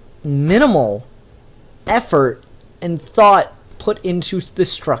minimal effort and thought put into the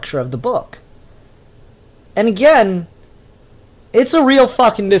structure of the book. And again, it's a real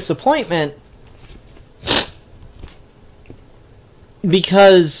fucking disappointment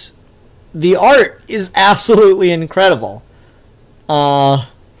because the art is absolutely incredible. So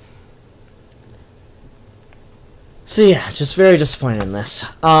yeah, just very disappointed in this.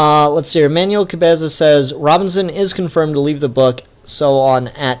 Let's see here. Manuel Cabeza says, Robinson is confirmed to leave the book, so on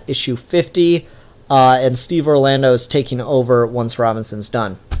at issue 50, and Steve Orlando is taking over once Robinson's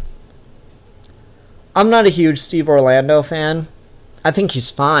done. I'm not a huge Steve Orlando fan. I think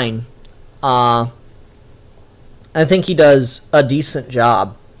he's fine. I think he does a decent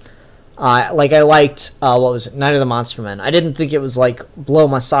job. Like, I liked, what was it, Night of the Monster Men. I didn't think it was, like, blow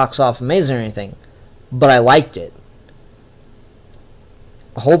my socks off amazing or anything, but I liked it.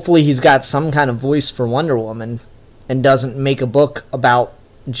 Hopefully he's got some kind of voice for Wonder Woman and doesn't make a book about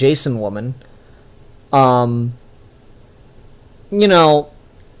Jason Woman. You know,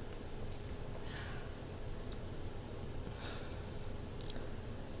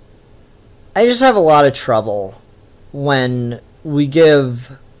 I just have a lot of trouble when we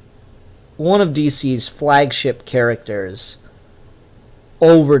give one of DC's flagship characters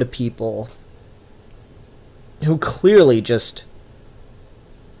over to people who clearly just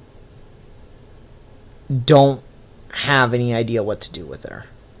don't have any idea what to do with her.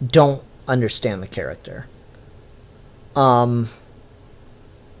 Don't understand the character. I'll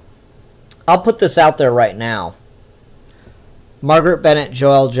put this out there right now. Margaret Bennett,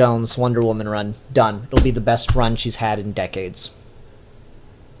 Joelle Jones, Wonder Woman run. Done. It'll be the best run she's had in decades.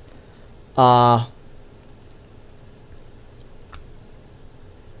 And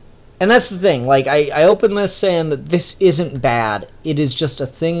that's the thing. Like, I open this saying that this isn't bad. It is just a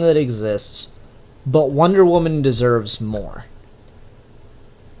thing that exists. But Wonder Woman deserves more.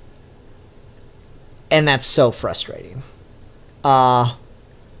 And that's so frustrating.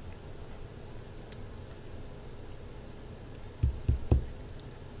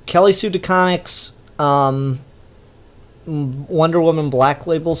 Kelly Sue DeConnick's Wonder Woman Black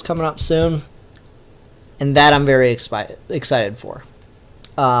label's coming up soon, and that I'm very excited for.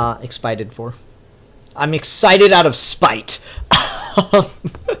 Excited for. I'm excited out of spite.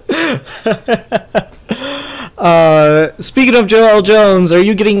 Speaking of Joelle Jones, are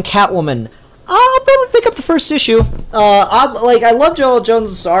you getting Catwoman? I'll probably pick up the first issue. I love Joelle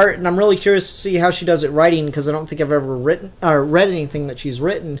Jones' art, and I'm really curious to see how she does it writing, because I don't think I've ever read anything that she's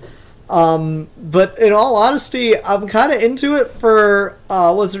written. But in all honesty, I'm kind of into it for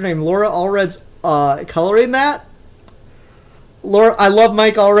what's her name, Laura Allred's coloring that. I love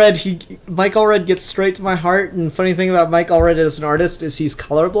Mike Allred. Mike Allred gets straight to my heart, and funny thing about Mike Allred as an artist is he's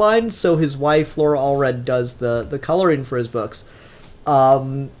colorblind, so his wife Laura Allred does the coloring for his books.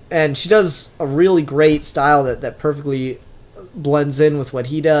 And she does a really great style that perfectly blends in with what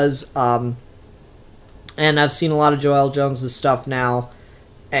he does. And I've seen a lot of Joelle Jones' stuff now,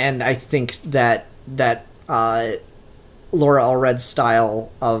 and I think that Laura Allred's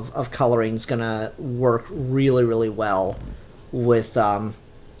style of coloring is gonna work really, really well with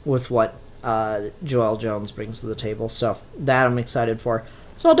what Joelle Jones brings to the table. So that I'm excited for.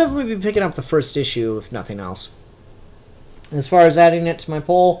 So I'll definitely be picking up the first issue, if nothing else. As far as adding it to my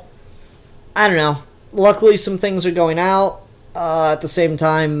poll, I don't know. Luckily, some things are going out. At the same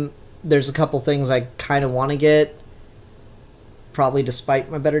time, there's a couple things I kind of want to get, probably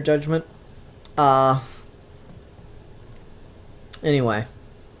despite my better judgment. Anyway.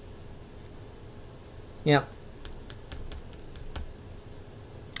 Yep.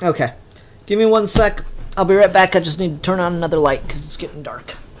 Okay. Give me 1 sec. I'll be right back. I just need to turn on another light because it's getting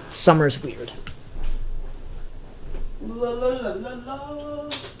dark. Summer's weird. La, la, la, la, la.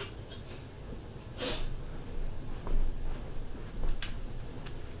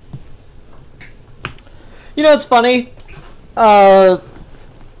 You know, it's funny. Akuma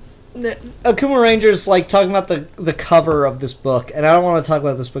Ranger's like talking about the cover of this book, and I don't want to talk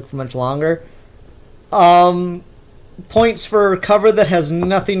about this book for much longer. Points for cover that has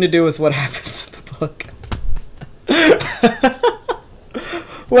nothing to do with what happens in the book.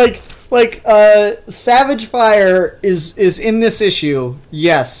 Savage Fire is in this issue,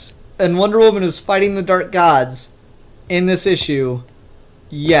 yes. And Wonder Woman is fighting the Dark Gods in this issue,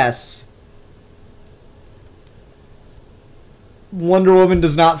 yes. Wonder Woman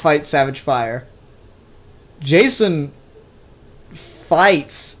does not fight Savage Fire. Jason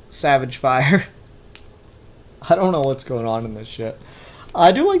fights Savage Fire. I don't know what's going on in this shit.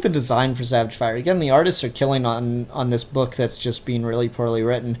 I do like the design for Savage Fire. Again, the artists are killing on this book that's just being really poorly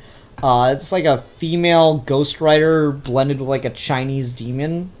written. It's like a female ghostwriter blended with like a Chinese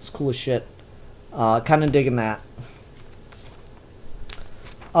demon. It's cool as shit. Kind of digging that.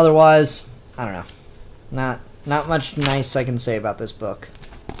 Otherwise, I don't know. Not much nice I can say about this book.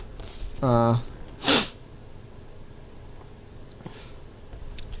 Cool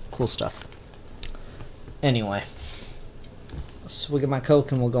stuff. Anyway. Swig of my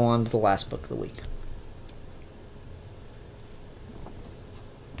Coke and we'll go on to the last book of the week.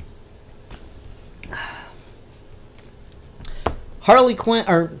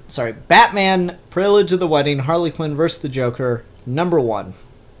 Batman, Prelude to the Wedding, Harley Quinn vs. the Joker, #1.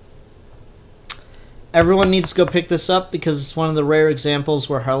 Everyone needs to go pick this up because it's one of the rare examples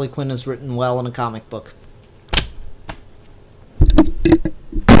where Harley Quinn is written well in a comic book.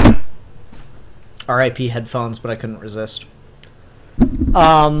 R.I.P. headphones, but I couldn't resist.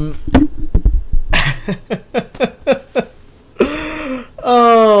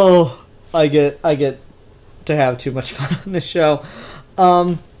 Oh, I get to have too much fun on this show.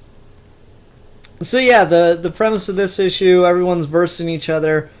 So yeah, the premise of this issue, everyone's versing each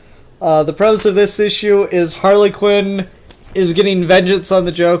other. The premise of this issue is Harley Quinn is getting vengeance on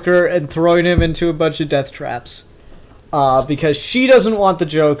the Joker and throwing him into a bunch of death traps. Because she doesn't want the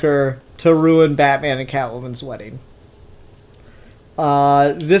Joker to ruin Batman and Catwoman's wedding.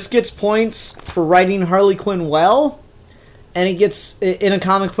 This gets points for writing Harley Quinn well, and it gets in a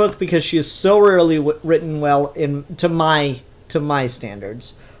comic book because she is so rarely written well to my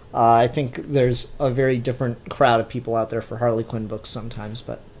standards. I think there's a very different crowd of people out there for Harley Quinn books sometimes,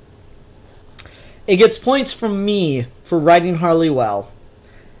 but it gets points from me for writing Harley well.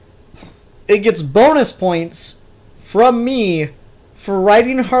 It gets bonus points from me for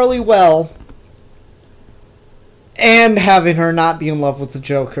writing Harley well and having her not be in love with the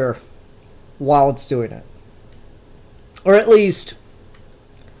Joker while it's doing it. Or at least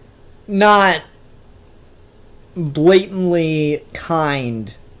not blatantly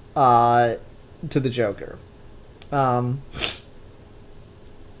kind to the Joker.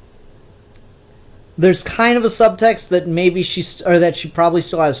 There's kind of a subtext that maybe that she probably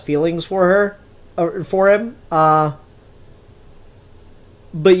still has feelings for her, or for him.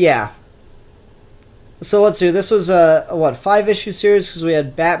 But yeah. So let's see. This was a what, 5-issue series, because we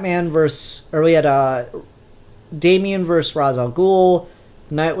had Batman versus, or we had Damian versus Ra's al Ghul,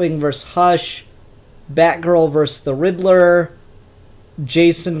 Nightwing versus Hush, Batgirl versus the Riddler,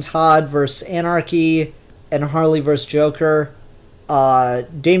 Jason Todd versus Anarchy, and Harley versus Joker.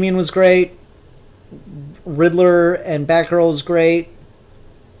 Damian was great. Riddler and Batgirl was great.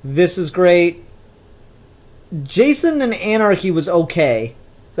 This is great. Jason and Anarchy was okay.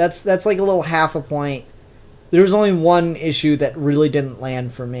 That's like a little half a point. There was only one issue that really didn't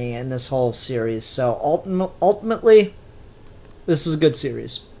land for me in this whole series. So ultimately, this is a good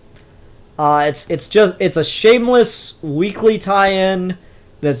series. It's a shameless weekly tie-in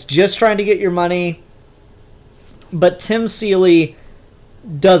that's just trying to get your money. But Tim Seeley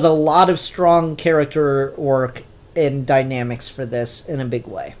does a lot of strong character work and dynamics for this in a big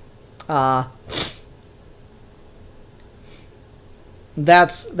way.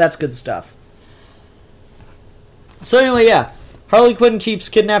 That's good stuff. So anyway, yeah, Harley Quinn keeps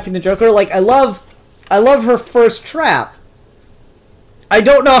kidnapping the Joker. Like, I love her first trap. I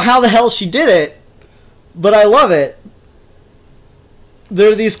don't know how the hell she did it, but I love it.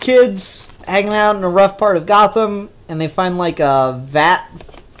 There are these kids hanging out in a rough part of Gotham, and they find like a vat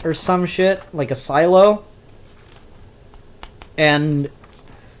or some shit, like a silo. And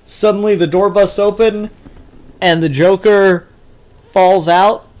suddenly the door busts open, and the Joker falls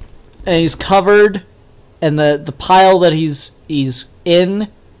out, and he's covered, and the pile that he's in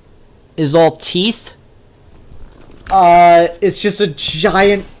is all teeth. It's just a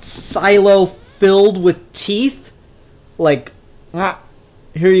giant silo filled with teeth. Like,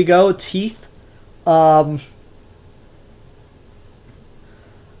 here you go, teeth. I'm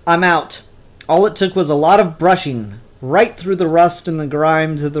out. All it took was a lot of brushing right through the rust and the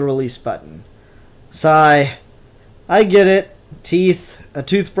grime to the release button. Sigh. I get it. Teeth, a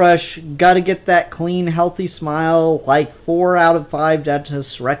toothbrush, gotta get that clean, healthy smile like 4 out of 5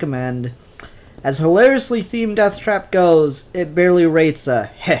 dentists recommend. As hilariously themed Deathtrap goes, it barely rates a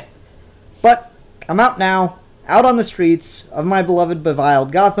heh. But I'm out now, out on the streets of my beloved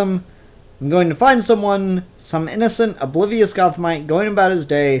beviled Gotham. I'm going to find someone, some innocent, oblivious Gothamite going about his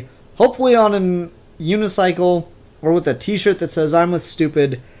day, hopefully on a unicycle or with a t-shirt that says I'm with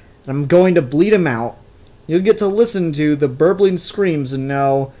stupid, and I'm going to bleed him out. You'll get to listen to the burbling screams and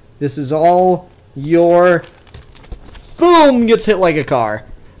know this is all your... Boom! Gets hit like a car.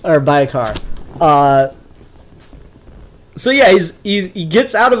 Or by a car. So yeah, he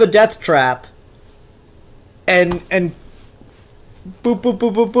gets out of a death trap and boop, boop,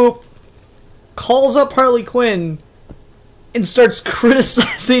 boop, boop, boop, calls up Harley Quinn and starts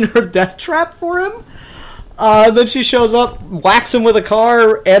criticizing her death trap for him. Then she shows up, whacks him with a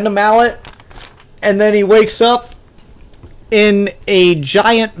car and a mallet, and then he wakes up in a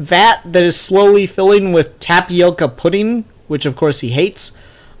giant vat that is slowly filling with tapioca pudding, which of course he hates.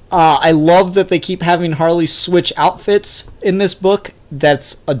 I love that they keep having Harley switch outfits in this book.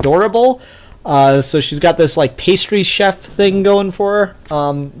 That's adorable. So she's got this like pastry chef thing going for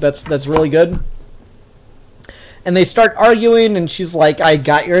her. That's really good. And they start arguing, and she's like, I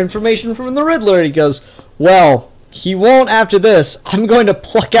got your information from the Riddler. And he goes, well, he won't after this. I'm going to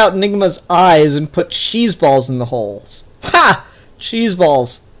pluck out Enigma's eyes and put cheese balls in the holes. Ha! Cheese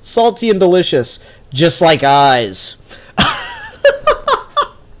balls. Salty and delicious. Just like eyes.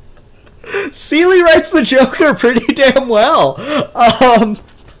 Seeley writes the Joker pretty damn well.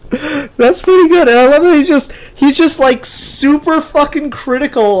 That's pretty good. And I love that he's just like super fucking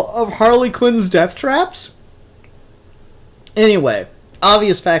critical of Harley Quinn's death traps. Anyway,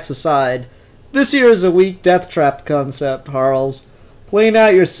 obvious facts aside, this here is a weak death trap concept, Harles. Playing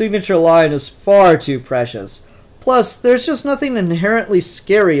out your signature line is far too precious. Plus, there's just nothing inherently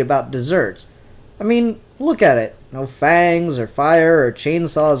scary about dessert. I mean, look at it. No fangs or fire or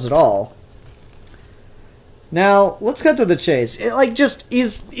chainsaws at all. Now, let's cut to the chase.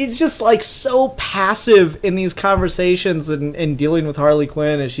 He's just like so passive in these conversations and dealing with Harley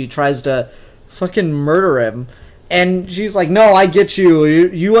Quinn as she tries to fucking murder him. And she's like, no, I get you.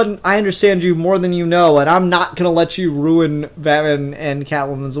 I understand you more than you know, and I'm not going to let you ruin Batman and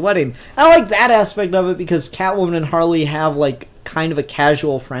Catwoman's wedding. I like that aspect of it because Catwoman and Harley have like kind of a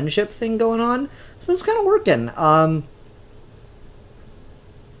casual friendship thing going on. So it's kind of working.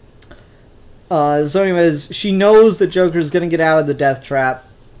 So anyways, she knows that Joker's going to get out of the death trap.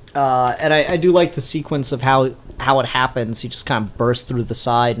 And I do like the sequence of how it happens. He just kind of bursts through the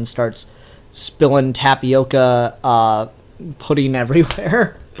side and starts spilling tapioca pudding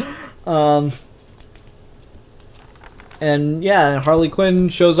everywhere. And yeah, Harley Quinn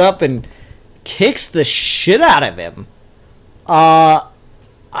shows up and kicks the shit out of him.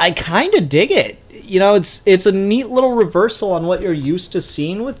 I kind of dig it. You know, it's a neat little reversal on what you're used to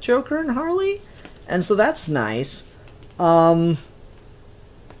seeing with Joker and Harley, and so that's nice. And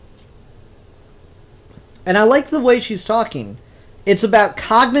I like the way she's talking. It's about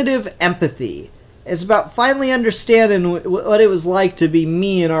cognitive empathy. It's about finally understanding what it was like to be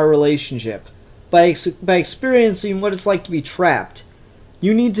me in our relationship. By experiencing what it's like to be trapped.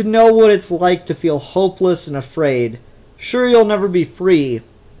 You need to know what it's like to feel hopeless and afraid. Sure, you'll never be free.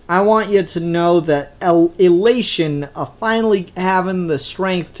 I want you to know that elation of finally having the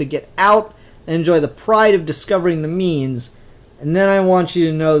strength to get out and enjoy the pride of discovering the means. And then I want you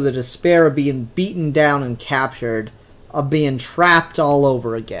to know the despair of being beaten down and captured, of being trapped all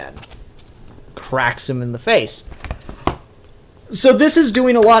over again. Cracks him in the face. So this is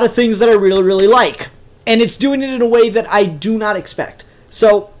doing a lot of things that I really, really like. And it's doing it in a way that I do not expect.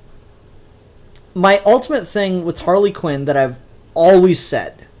 So, my ultimate thing with Harley Quinn that I've always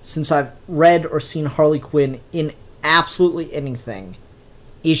said, since I've read or seen Harley Quinn in absolutely anything,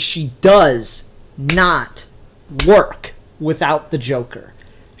 is she does not work without the Joker.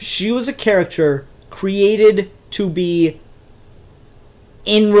 She was a character created to be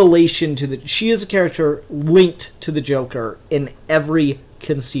in relation to the... She is a character linked to the Joker in every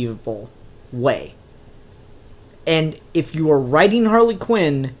conceivable way. And if you are writing Harley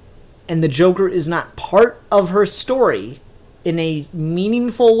Quinn and the Joker is not part of her story in a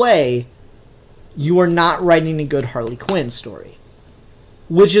meaningful way, you are not writing a good Harley Quinn story.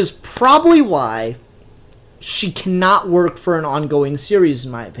 Which is probably why she cannot work for an ongoing series,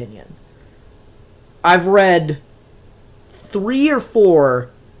 in my opinion. I've read 3 or 4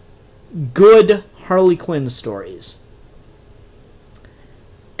 good Harley Quinn stories.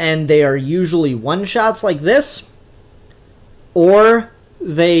 And they are usually one-shots like this, or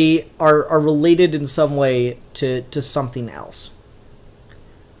they are related in some way to something else.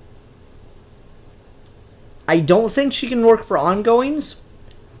 I don't think she can work for ongoings.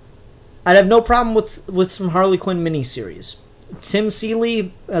 I'd have no problem with some Harley Quinn miniseries. Tim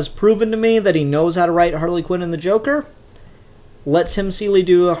Seeley has proven to me that he knows how to write Harley Quinn and the Joker. Let Tim Seeley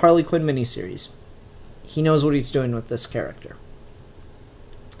do a Harley Quinn miniseries. He knows what he's doing with this character.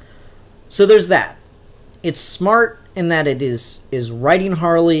 So there's that. It's smart in that it is writing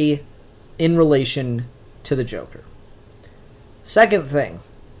Harley in relation to the Joker. Second thing,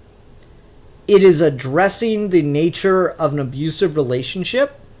 it is addressing the nature of an abusive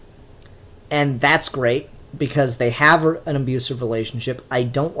relationship, and that's great because they have an abusive relationship. I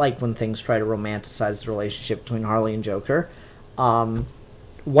don't like when things try to romanticize the relationship between Harley and Joker.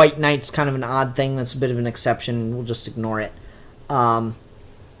 White Knight's kind of an odd thing. That's a bit of an exception. We'll just ignore it.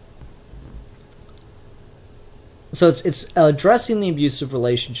 So it's addressing the abusive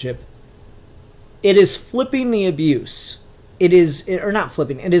relationship. It is flipping the abuse. It is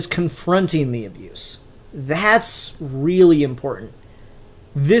confronting the abuse. That's really important.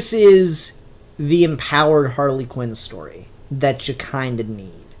 This is the empowered Harley Quinn story that you kind of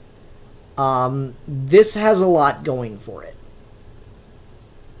need. This has a lot going for it.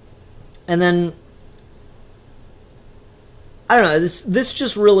 And then, I don't know, this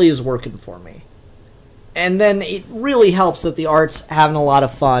just really is working for me. And then it really helps that the art's having a lot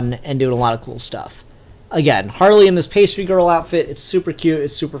of fun and doing a lot of cool stuff. Again, Harley in this pastry girl outfit, it's super cute,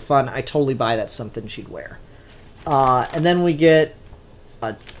 it's super fun. I totally buy that's something she'd wear. And then we get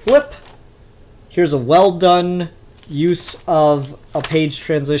a flip. Here's a well done use of a page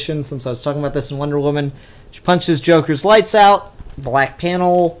transition, since I was talking about this in Wonder Woman. She punches Joker's lights out, black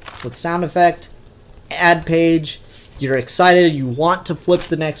panel with sound effect, add page. You're excited, you want to flip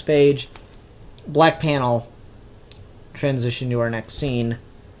the next page. Black panel, transition to our next scene.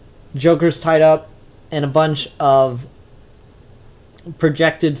 Joker's tied up, and a bunch of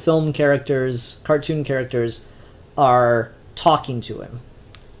projected film characters, cartoon characters, are talking to him.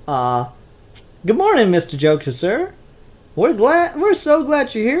 Good morning, Mr. Joker, sir. We're so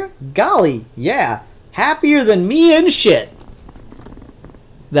glad you're here. Golly, yeah, happier than me and shit.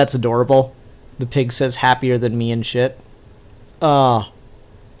 That's adorable. The pig says happier than me and shit.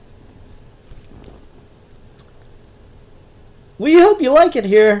 We hope you like it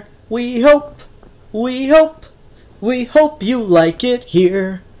here. We hope you like it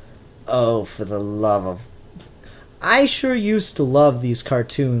here. Oh, for the love of... I sure used to love these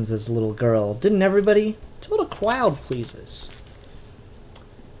cartoons as a little girl. Didn't everybody? Till the crowd pleases.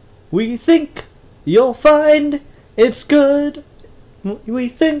 We think you'll find it's good. We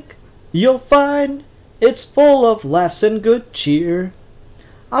think you'll find it's full of laughs and good cheer.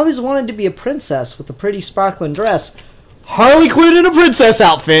 I always wanted to be a princess with a pretty sparkling dress. Harley Quinn in a princess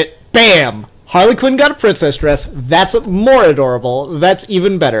outfit. Bam! Harley Quinn got a princess dress. That's more adorable. That's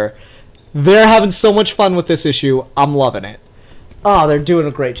even better. They're having so much fun with this issue. I'm loving it. Oh, they're doing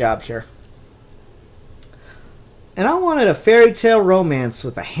a great job here. And I wanted a fairy tale romance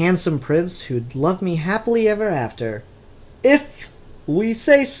with a handsome prince who'd love me happily ever after. If we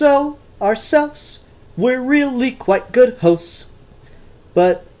say so ourselves, we're really quite good hosts.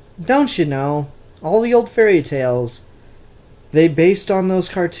 But don't you know, all the old fairy tales they based on those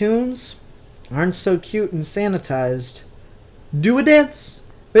cartoons aren't so cute and sanitized. Do a dance,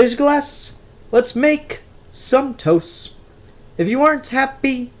 raise a glass, let's make some toasts. If you aren't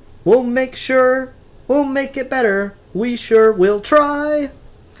happy, we'll make it better. We sure will try.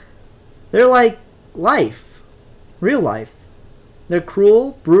 They're like life. Real life. They're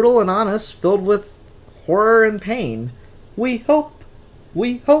cruel, brutal, and honest, filled with horror and pain. We hope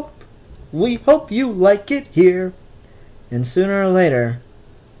you like it here. And sooner or later,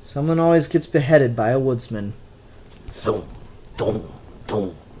 someone always gets beheaded by a woodsman. Thum, thum,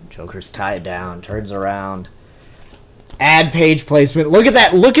 thum. Joker's tied down, turns around. Add page placement. Look at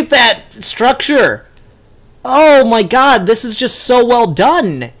that. Look at that structure. Oh my god, this is just so well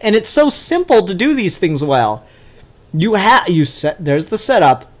done. And it's so simple to do these things well. There's the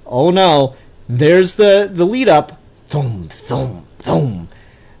setup. Oh no. There's the lead up. Thum, thum, thum.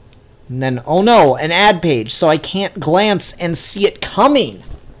 And then, oh no, an ad page, so I can't glance and see it coming.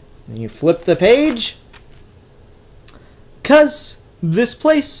 And you flip the page. 'Cause this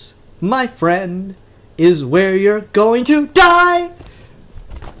place, my friend, is where you're going to die.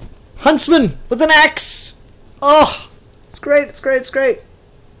 Huntsman with an axe. Oh, it's great, it's great, it's great.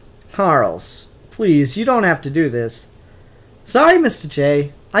 Charles, please, you don't have to do this. Sorry, Mr.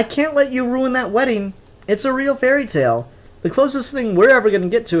 J. I can't let you ruin that wedding. It's a real fairy tale. The closest thing we're ever going to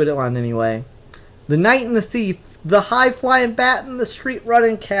get to it on, anyway. The knight and the thief, the high-flying bat and the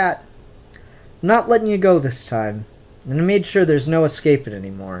street-running cat. I'm not letting you go this time. And I made sure there's no escaping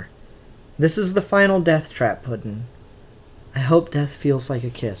anymore. This is the final death trap, Puddin'. I hope death feels like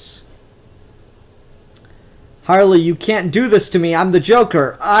a kiss. Harley, you can't do this to me. I'm the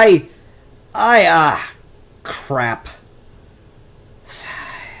Joker. Crap.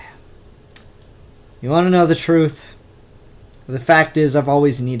 You want to know the truth? The fact is, I've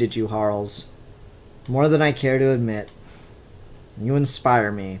always needed you, Harles. More than I care to admit. You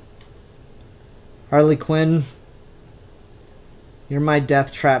inspire me. Harley Quinn, you're my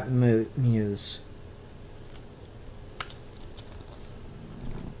death trap muse.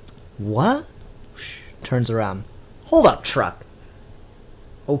 What? Turns around. Hold up, truck.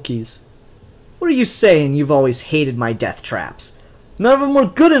 Okies. What are you saying? You've always hated my death traps. None of them were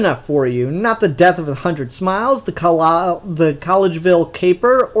good enough for you. Not the Death of 100 Smiles, the Collegeville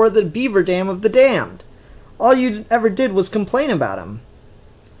Caper, or the Beaver Dam of the Damned. All you ever did was complain about them.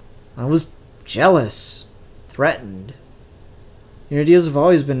 I was jealous. Threatened. Your ideas have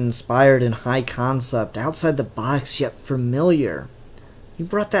always been inspired and high concept, outside the box yet familiar. You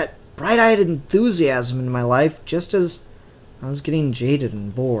brought that bright-eyed enthusiasm into my life just as I was getting jaded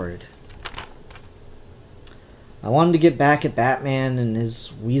and bored. I wanted to get back at Batman and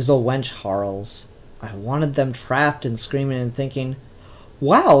his weasel wench Harles. I wanted them trapped and screaming and thinking,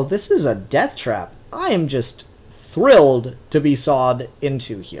 wow, this is a death trap. I am just thrilled to be sawed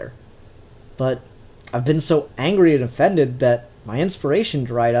into here. But I've been so angry and offended that my inspiration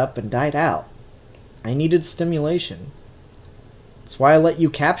dried up and died out. I needed stimulation. That's why I let you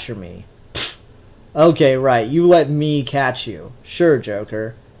capture me. Pfft. Okay, right, you let me catch you. Sure,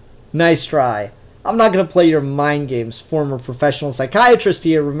 Joker. Nice try. I'm not going to play your mind games, former professional psychiatrist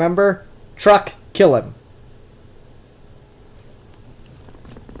here, remember? Truck, kill him.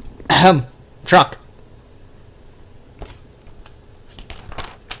 Ahem. Truck.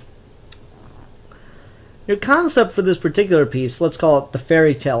 Your concept for this particular piece, let's call it the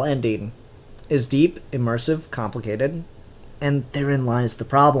fairy tale ending, is deep, immersive, complicated, and therein lies the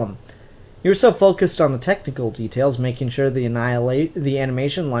problem. You're so focused on the technical details, making sure the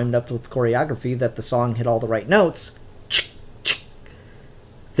animation lined up with choreography that the song hit all the right notes,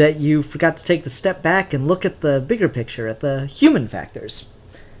 that you forgot to take the step back and look at the bigger picture, at the human factors.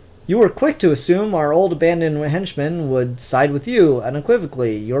 You were quick to assume our old abandoned henchman would side with you,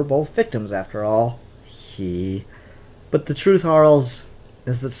 unequivocally. You're both victims, after all. But the truth, Harles,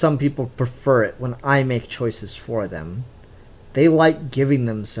 is that some people prefer it when I make choices for them. They like giving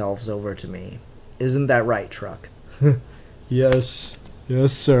themselves over to me. Isn't that right, Truck? Yes.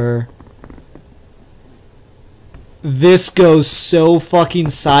 Yes, sir. This goes so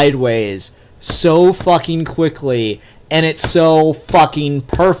fucking sideways. So fucking quickly. And it's so fucking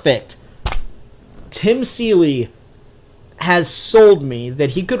perfect. Tim Seeley has sold me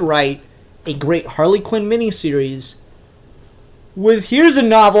that he could write a great Harley Quinn miniseries with, here's a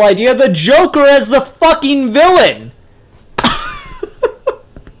novel idea, the Joker as the fucking villain.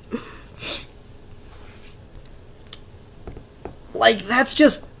 Like, that's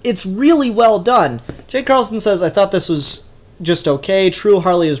just, it's really well done. Jay Carlson says, I thought this was just okay. True,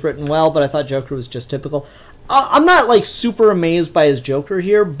 Harley is written well, but I thought Joker was just typical. I'm not, like, super amazed by his Joker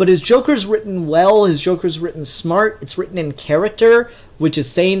here, but his Joker's written well. His Joker's written smart. It's written in character, which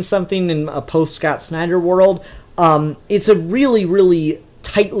is saying something in a post-Scott Snyder world. It's a really, really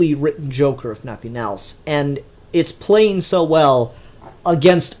tightly written Joker, if nothing else. And it's playing so well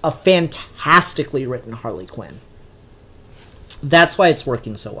against a fantastically written Harley Quinn. That's why it's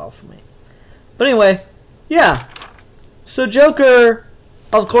working so well for me. But anyway, yeah. So Joker,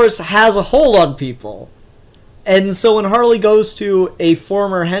 of course, has a hold on people. And so when Harley goes to a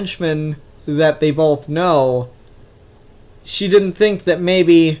former henchman that they both know, she didn't think that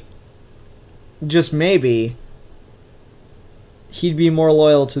maybe, just maybe, he'd be more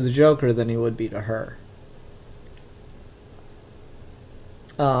loyal to the Joker than he would be to her.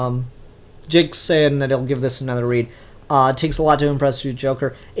 Jake's saying that he'll give this another read. It takes a lot to impress you with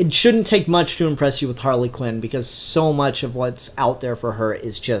Joker. It shouldn't take much to impress you with Harley Quinn, because so much of what's out there for her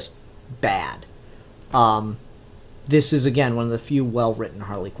is just bad. This is, again, one of the few well-written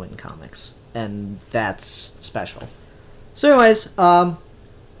Harley Quinn comics, and that's special. So anyways,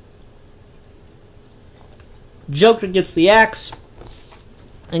 Joker gets the axe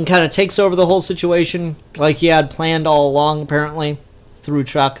and kind of takes over the whole situation like he had planned all along, apparently, through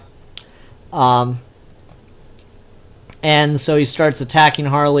Chuck. And so he starts attacking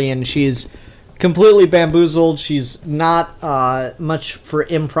Harley, and she's completely bamboozled. She's not much for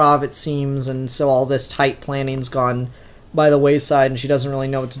improv, it seems, and so all this tight planning's gone by the wayside, and she doesn't really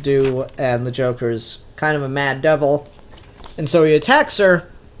know what to do, and the Joker's kind of a mad devil. And so he attacks her,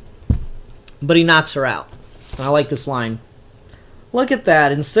 but he knocks her out. And I like this line. Look at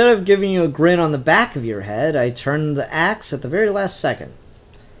that. Instead of giving you a grin on the back of your head, I turned the axe at the very last second.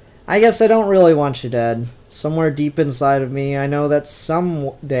 I guess I don't really want you dead. Somewhere deep inside of me, I know that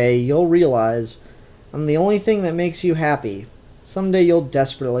someday you'll realize I'm the only thing that makes you happy. Someday you'll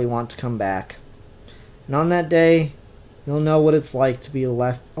desperately want to come back. And on that day, you'll know what it's like to be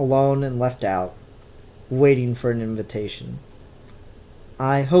left alone and left out, waiting for an invitation.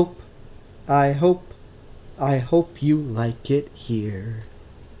 I hope you like it here.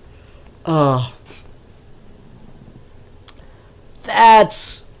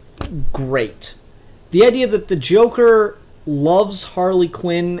 That's great. The idea that the Joker loves Harley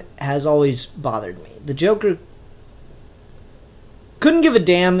Quinn has always bothered me. The Joker couldn't give a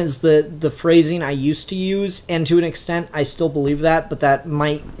damn is the phrasing I used to use, and to an extent I still believe that, but that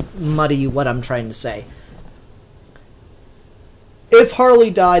might muddy what I'm trying to say. If Harley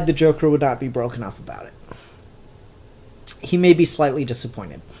died, the Joker would not be broken up about it. He may be slightly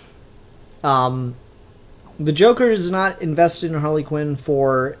disappointed. The Joker is not invested in Harley Quinn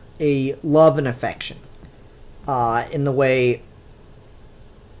for a love and affection, in the way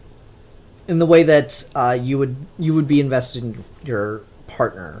that you would be invested in your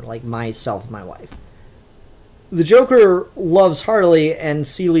partner, like myself, my wife. The Joker loves Harley, and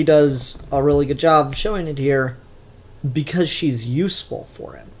Seeley does a really good job of showing it here, because she's useful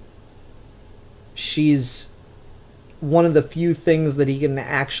for him. She's one of the few things that he can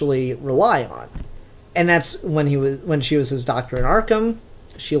actually rely on. And that's when she was his doctor in Arkham,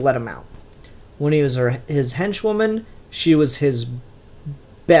 she let him out. When he was his henchwoman, she was his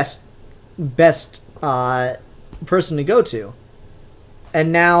best person to go to.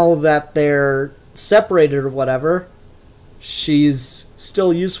 And now that they're separated or whatever, she's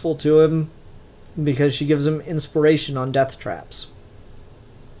still useful to him because she gives him inspiration on death traps.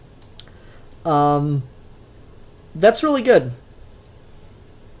 That's really good.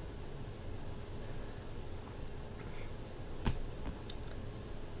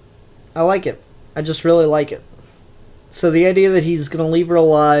 I like it. I just really like it. So the idea that he's going to leave her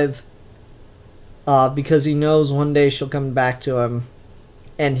alive because he knows one day she'll come back to him,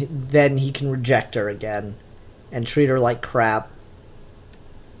 and then he can reject her again and treat her like crap.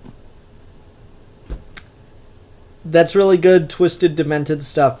 That's really good, twisted, demented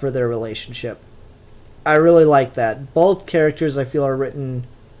stuff for their relationship. I really like that. Both characters, I feel, are written...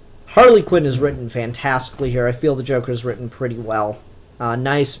 Harley Quinn is written fantastically here. I feel the Joker is written pretty well.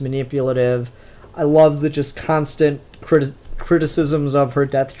 Nice, manipulative. I love the just constant criticisms of her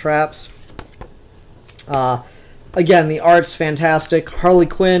death traps. Again, the art's fantastic. Harley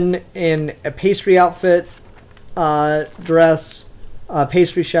Quinn in a pastry outfit dress,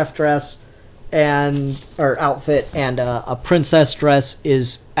 pastry chef dress, or outfit and a princess dress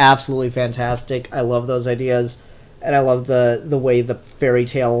is absolutely fantastic. I love those ideas, and I love the way the fairy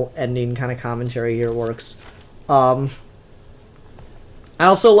tale ending kind of commentary here works. I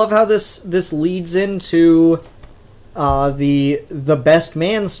also love how this leads into the best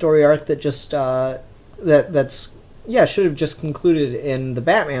man story arc that just that's should have just concluded in the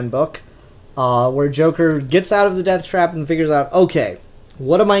Batman book, where Joker gets out of the death trap and figures out, okay,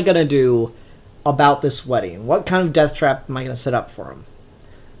 what am I gonna do about this wedding? What kind of death trap am I gonna set up for him?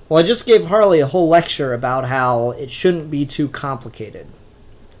 Well, I just gave Harley a whole lecture about how it shouldn't be too complicated.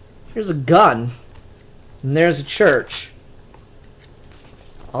 Here's a gun, and there's a church.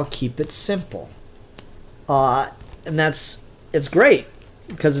 I'll keep it simple. And it's great,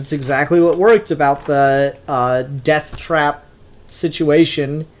 because it's exactly what worked about the death trap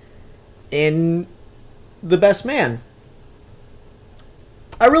situation in The Best Man.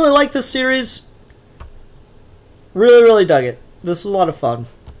 I really like this series. Really, really dug it. This was a lot of fun.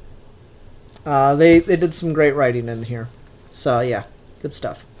 They did some great writing in here. So, yeah, good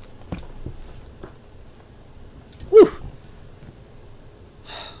stuff. Woo!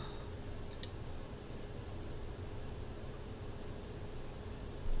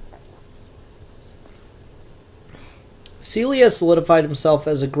 Celia solidified himself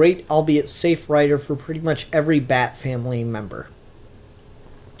as a great, albeit safe, writer for pretty much every Bat family member.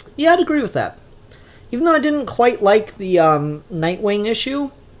 Yeah, I'd agree with that. Even though I didn't quite like the Nightwing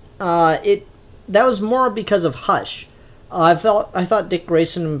issue, that was more because of Hush. I thought Dick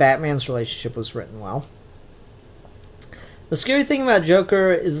Grayson and Batman's relationship was written well. The scary thing about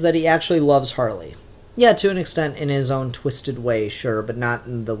Joker is that he actually loves Harley. Yeah, to an extent, in his own twisted way, sure, but not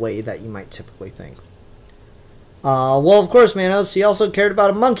in the way that you might typically think. Well, of course, Manos, he also cared about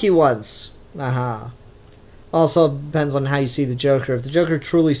a monkey once. Aha. Also depends on how you see the Joker. If the Joker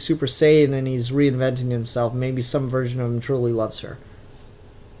truly Super Saiyan and he's reinventing himself, maybe some version of him truly loves her.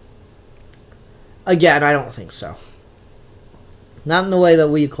 Again, I don't think so. Not in the way that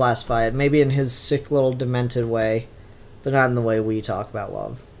we classify it. Maybe in his sick little demented way, but not in the way we talk about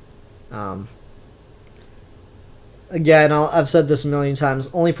love. Again, I've said this a million times.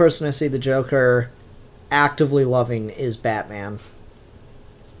 Only person I see the Joker actively loving is Batman.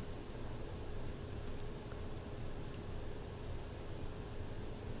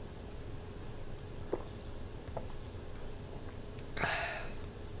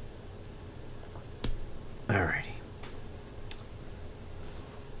 Alrighty.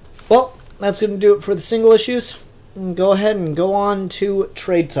 Well, that's going to do it for the single issues. Go ahead and go on to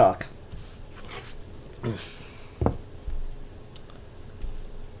Trade Talk.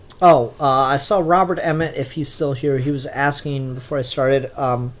 Oh, I saw Robert Emmett, if he's still here. He was asking, before I started,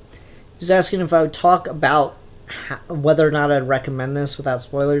 he was asking if I would talk about whether or not I'd recommend this without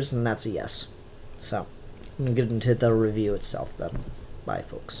spoilers, and that's a yes. So, I'm going to get into the review itself, then. Bye,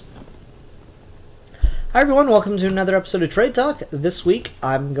 folks. Hi, everyone. Welcome to another episode of Trade Talk. This week,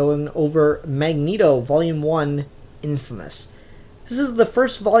 I'm going over Magneto, Volume 1, Infamous. This is the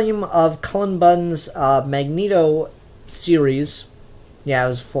first volume of Cullen Bunn's Magneto series. Yeah, it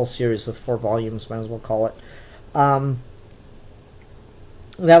was a full series with 4 volumes, might as well call it. That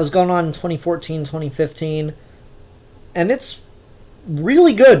was going on in 2014, 2015. And it's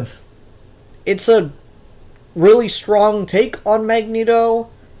really good. It's a really strong take on Magneto.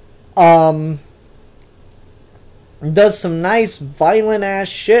 Does some nice violent-ass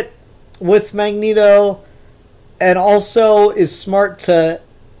shit with Magneto. And also is smart to,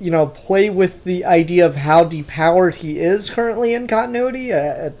 play with the idea of how depowered he is currently in continuity,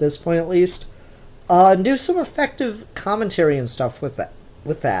 at this point at least. And do some effective commentary and stuff with that.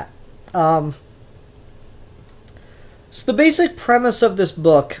 So the basic premise of this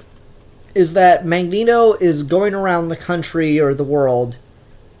book is that Magneto is going around the country or the world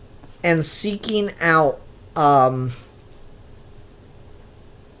and seeking out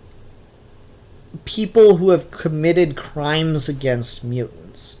people who have committed crimes against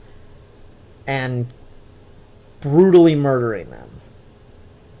mutants and brutally murdering them.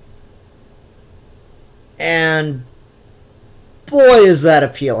 And boy, is that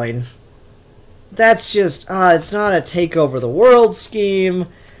appealing. That's just, it's not a take over the world scheme.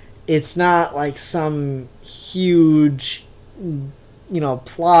 It's not like some huge,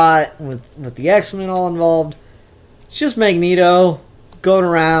 plot with the X-Men all involved. It's just Magneto going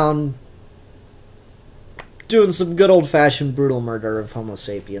around doing some good old-fashioned brutal murder of Homo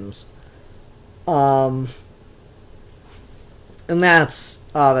sapiens. And that's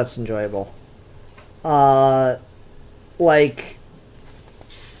enjoyable. So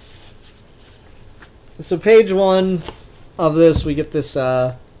page 1 of this, we get this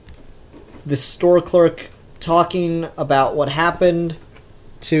this store clerk talking about what happened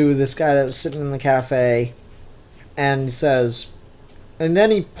to this guy that was sitting in the cafe, and he says, and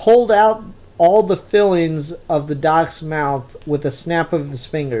then he pulled out all the fillings of the doc's mouth with a snap of his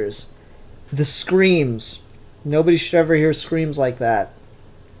fingers. The screams. Nobody should ever hear screams like that.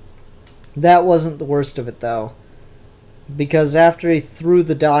 That wasn't the worst of it, though. Because after he threw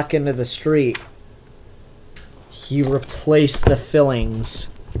the doc into the street, he replaced the fillings.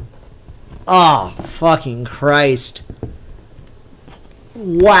 Oh, fucking Christ.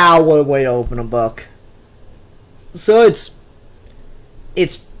 Wow, what a way to open a book. So it's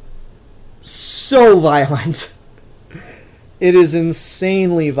so violent. It is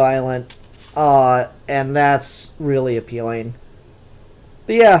insanely violent. And that's really appealing.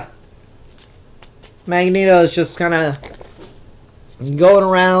 But yeah, Magneto is just kind of going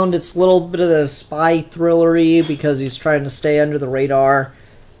around. It's a little bit of the spy thrillery because he's trying to stay under the radar,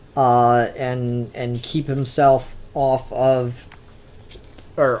 and keep himself off of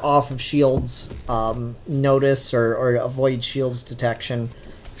Shield's notice, or avoid Shield's detection.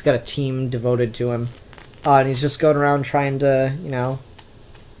 He's got a team devoted to him, and he's just going around trying to, you know,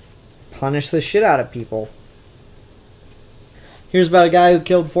 punish the shit out of people. Here's about a guy who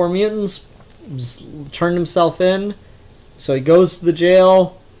killed 4 mutants, turned himself in, so he goes to the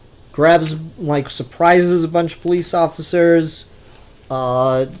jail, grabs, like, surprises a bunch of police officers.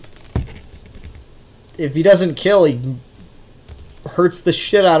 If he doesn't kill, he hurts the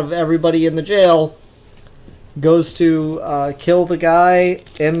shit out of everybody in the jail. Goes to kill the guy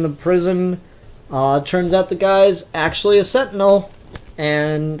in the prison. Turns out the guy's actually a Sentinel.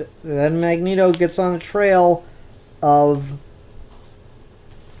 And then Magneto gets on a trail of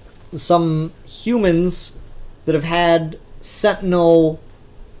some humans that have had Sentinel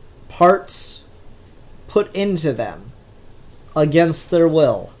parts put into them against their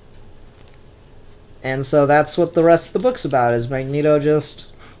will. And so that's what the rest of the book's about, is Magneto just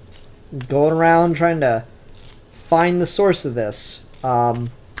going around trying to find the source of this. You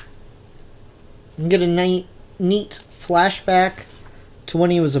get a neat flashback to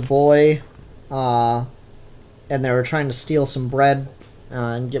when he was a boy, and they were trying to steal some bread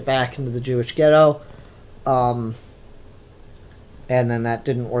and get back into the Jewish ghetto. And then that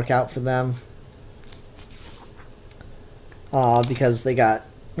didn't work out for them, because they got,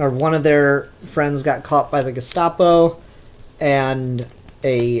 or one of their friends got caught by the Gestapo, and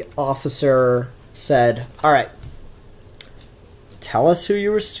a officer said, "All right, tell us who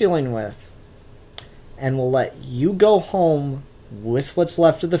you were stealing with, and we'll let you go home with what's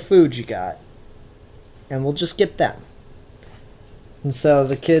left of the food you got, and we'll just get them." And so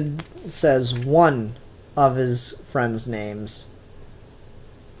the kid says one of his friend's names,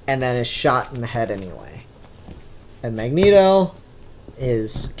 and then is shot in the head anyway. And Magneto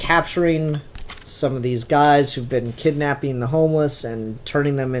is capturing some of these guys who've been kidnapping the homeless and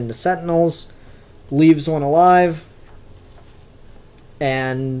turning them into Sentinels, leaves one alive,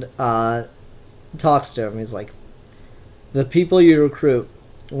 and talks to him. He's like, "The people you recruit,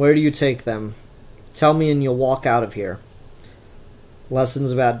 where do you take them? Tell me and you'll walk out of here.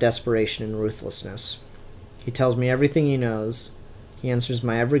 Lessons about desperation and ruthlessness." He tells me everything he knows. He answers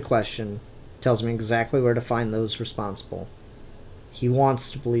my every question. Tells me exactly where to find those responsible. He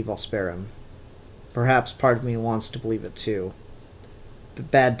wants to believe I'll spare him. Perhaps part of me wants to believe it too.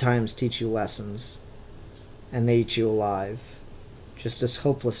 But bad times teach you lessons, and they eat you alive, just as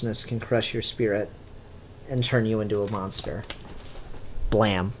hopelessness can crush your spirit and turn you into a monster.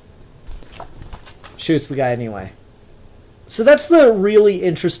 Blam. Shoots the guy anyway. So that's the really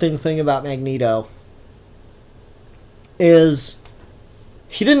interesting thing about Magneto, is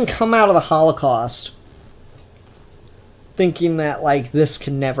he didn't come out of the Holocaust thinking that, like, this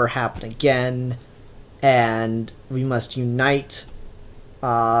can never happen again, and we must unite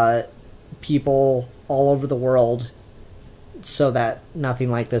people all over the world so that nothing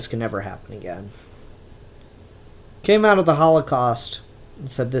like this can ever happen again. Came out of the Holocaust and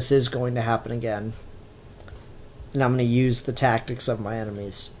said, this is going to happen again, and I'm going to use the tactics of my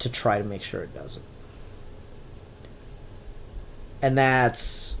enemies to try to make sure it doesn't. And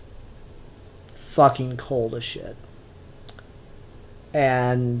that's fucking cold as shit.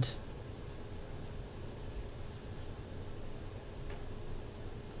 And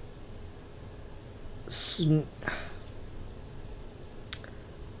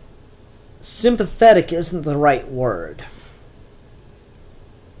sympathetic isn't the right word,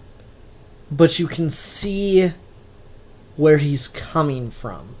 but you can see where he's coming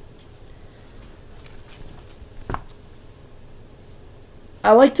from.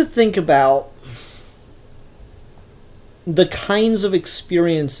 I like to think about the kinds of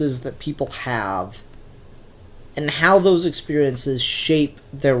experiences that people have and how those experiences shape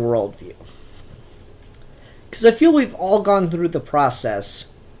their worldview. Because I feel we've all gone through the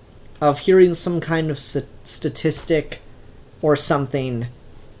process of hearing some kind of statistic or something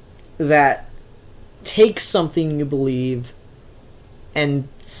that takes something you believe and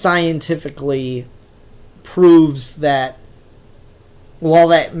scientifically proves that while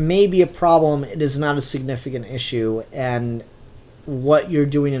that may be a problem, it is not a significant issue, and what you're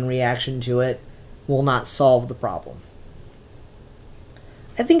doing in reaction to it will not solve the problem.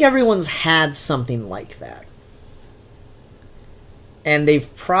 I think everyone's had something like that. And they've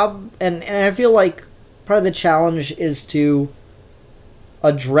and I feel like part of the challenge is to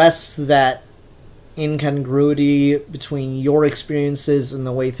address that incongruity between your experiences and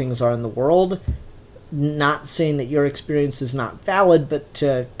the way things are in the world. Not saying that your experience is not valid, but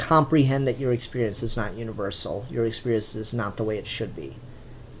to comprehend that your experience is not universal. Your experience is not the way it should be.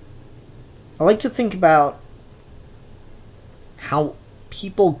 I like to think about how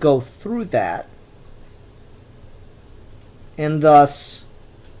people go through that and thus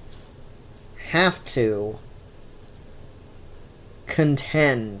have to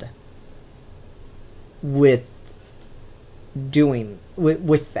contend with doing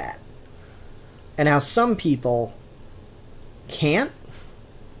with that, and how some people can't,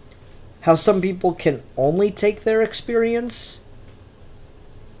 how some people can only take their experience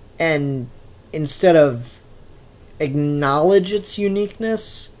and instead of acknowledge its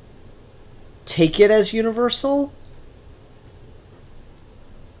uniqueness, take it as universal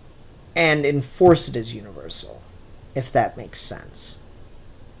and enforce it as universal, if that makes sense.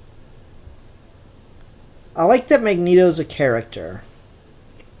 I like that Magneto's a character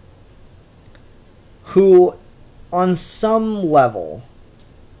who, on some level,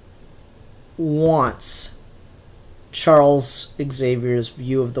 wants Charles Xavier's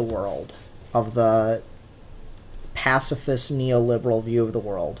view of the world, of the pacifist neoliberal view of the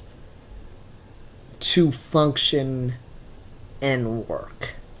world, to function and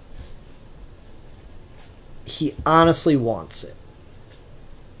work. He honestly wants it.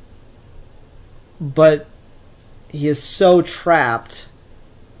 But he is so trapped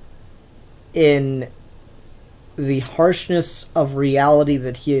in the harshness of reality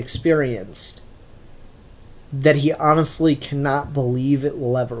that he experienced that he honestly cannot believe it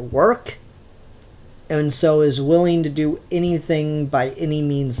will ever work, and so is willing to do anything by any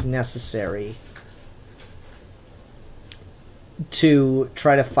means necessary to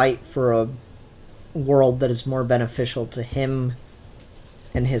try to fight for a world that is more beneficial to him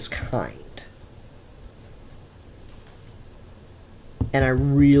and his kind. And I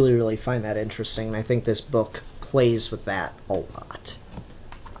really, really find that interesting, and I think this book plays with that a lot.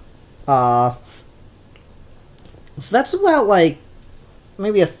 So that's about, like,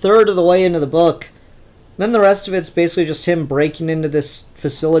 maybe a third of the way into the book. Then the rest of it's basically just him breaking into this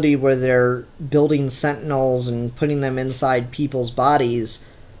facility where they're building sentinels and putting them inside people's bodies.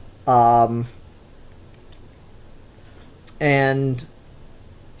 And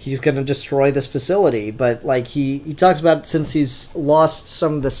he's going to destroy this facility. But, like, he talks about, since he's lost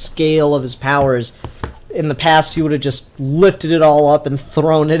some of the scale of his powers, in the past he would have just lifted it all up and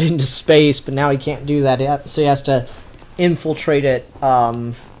thrown it into space, but now he can't do that, so he has to infiltrate it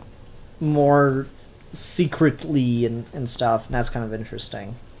more secretly and stuff, and that's kind of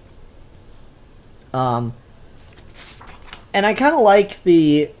interesting. And I kind of like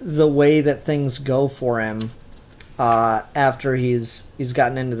the way that things go for him after he's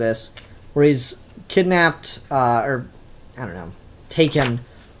gotten into this, where he's kidnapped, or I don't know, taken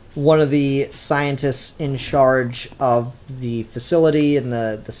one of the scientists in charge of the facility and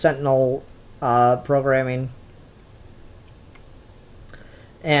the Sentinel programming.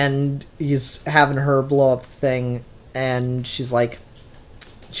 And he's having her blow up the thing, and she's like,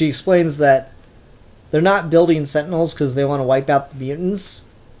 she explains that they're not building Sentinels because they want to wipe out the mutants.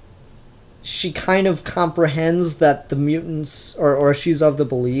 She kind of comprehends that the mutants, or she's of the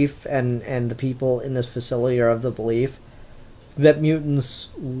belief, and the people in this facility are of the belief, that mutants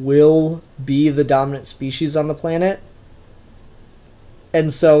will be the dominant species on the planet.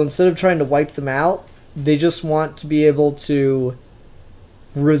 And so instead of trying to wipe them out, they just want to be able to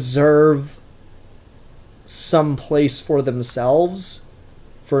reserve some place for themselves,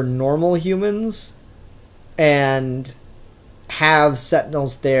 for normal humans, and have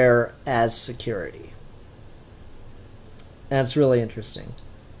Sentinels there as security. That's really interesting.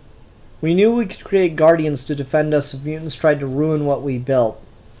 We knew we could create Guardians to defend us if mutants tried to ruin what we built,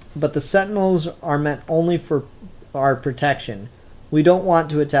 but the Sentinels are meant only for our protection. We don't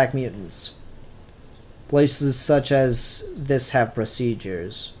want to attack mutants. Places such as this have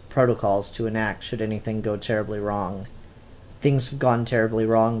procedures, protocols to enact should anything go terribly wrong. Things have gone terribly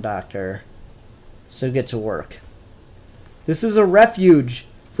wrong, Doctor. So get to work. This is a refuge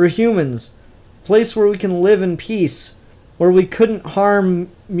for humans. A place where we can live in peace. Where we couldn't harm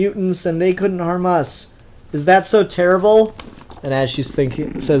mutants and they couldn't harm us. Is that so terrible? And as she's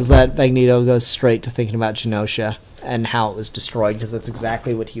thinking, says that, Magneto goes straight to thinking about Genosha and how it was destroyed, because that's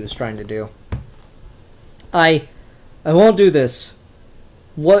exactly what he was trying to do. I won't do this.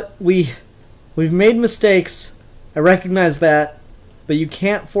 We've made mistakes. I recognize that, but you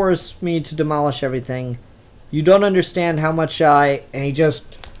can't force me to demolish everything. You don't understand how much and he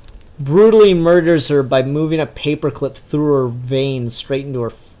just brutally murders her by moving a paperclip through her veins straight into her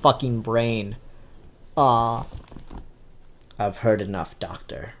fucking brain. I've heard enough,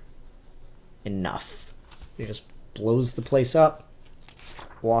 Doctor. Enough. He just blows the place up.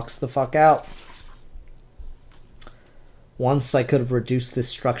 Walks the fuck out. Once I could have reduced this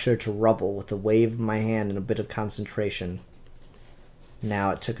structure to rubble with a wave of my hand and a bit of concentration.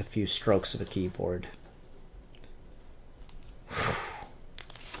 Now it took a few strokes of a keyboard.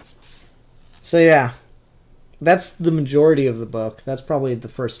 So yeah, that's the majority of the book. That's probably the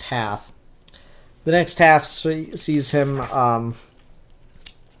first half. The next half sees him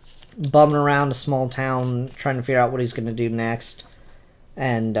bumming around a small town, trying to figure out what he's going to do next.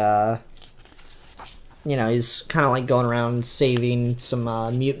 And, you know, he's kind of like going around saving some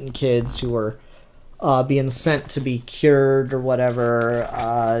mutant kids who are being sent to be cured or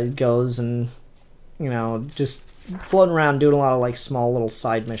whatever. Goes and, you know, just floating around doing a lot of like small little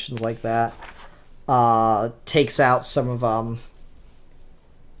side missions like that. Takes out some of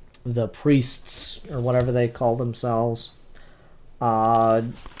the priests or whatever they call themselves.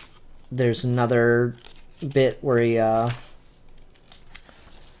 There's another bit where he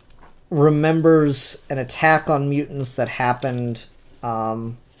remembers an attack on mutants that happened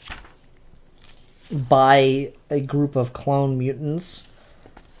by a group of clone mutants.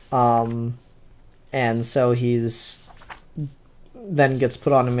 And so he's then gets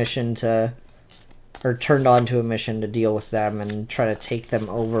put on a mission to, or turned on to a mission to deal with them and try to take them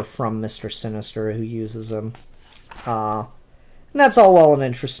over from Mr. Sinister, who uses them. And that's all well and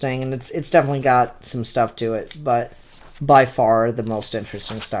interesting, and it's definitely got some stuff to it, but by far the most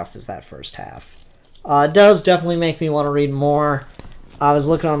interesting stuff is that first half. It does definitely make me want to read more. I was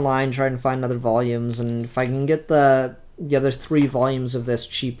looking online trying to find other volumes, and if I can get the other 3 volumes of this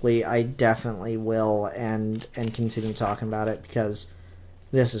cheaply, I definitely will, and continue talking about it, because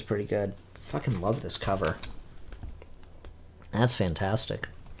this is pretty good. Fucking love this cover. That's fantastic.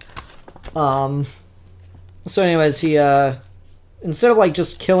 So anyways, he instead of like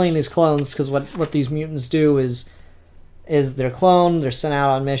just killing these clones, because what these mutants do is they're cloned, they're sent out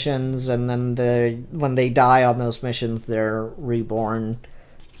on missions, and then when they die on those missions, they're reborn.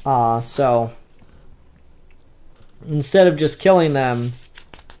 So instead of just killing them,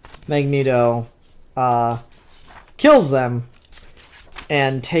 Magneto kills them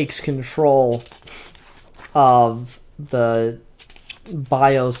and takes control of the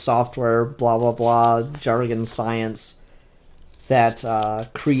bio software, blah blah blah, Jurgens science that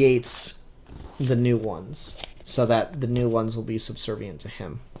creates the new ones, so that the new ones will be subservient to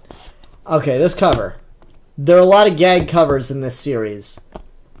him. Okay, this cover. There are a lot of gag covers in this series.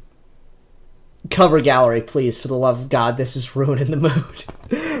 Cover gallery, please, for the love of God, this is ruining the mood.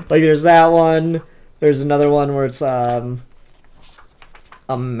 Like, there's that one. There's another one where it's a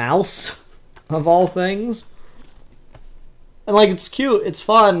mouse, of all things. And, like, it's cute, it's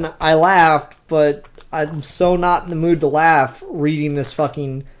fun, I laughed, but I'm so not in the mood to laugh reading this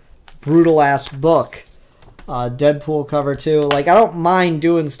fucking brutal-ass book. Deadpool cover, too. Like, I don't mind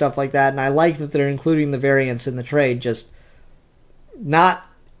doing stuff like that, and I like that they're including the variants in the trade, just not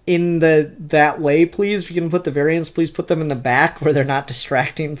in that way, please. If you can put the variants, please put them in the back where they're not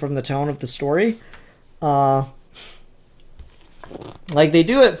distracting from the tone of the story. Like, they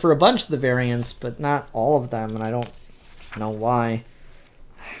do it for a bunch of the variants, but not all of them, and I don't know why.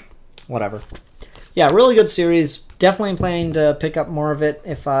 Whatever. Yeah, really good series. Definitely planning to pick up more of it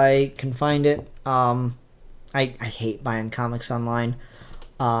if I can find it. I hate buying comics online.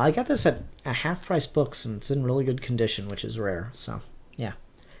 I got this at a half-price books, and it's in really good condition, which is rare. So, yeah.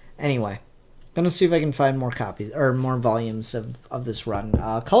 Anyway, gonna see if I can find more copies or more volumes of this run.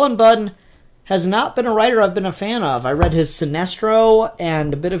 Cullen Bunn has not been a writer I've been a fan of. I read his Sinestro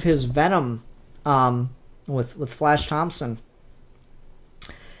and a bit of his Venom with Flash Thompson.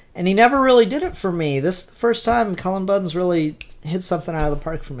 And he never really did it for me. This is the first time Cullen Bunn's really hit something out of the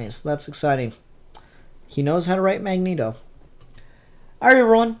park for me, so that's exciting. He knows how to write Magneto. Alright,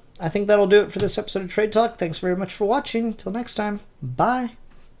 everyone. I think that'll do it for this episode of Trade Talk. Thanks very much for watching. Till next time, bye.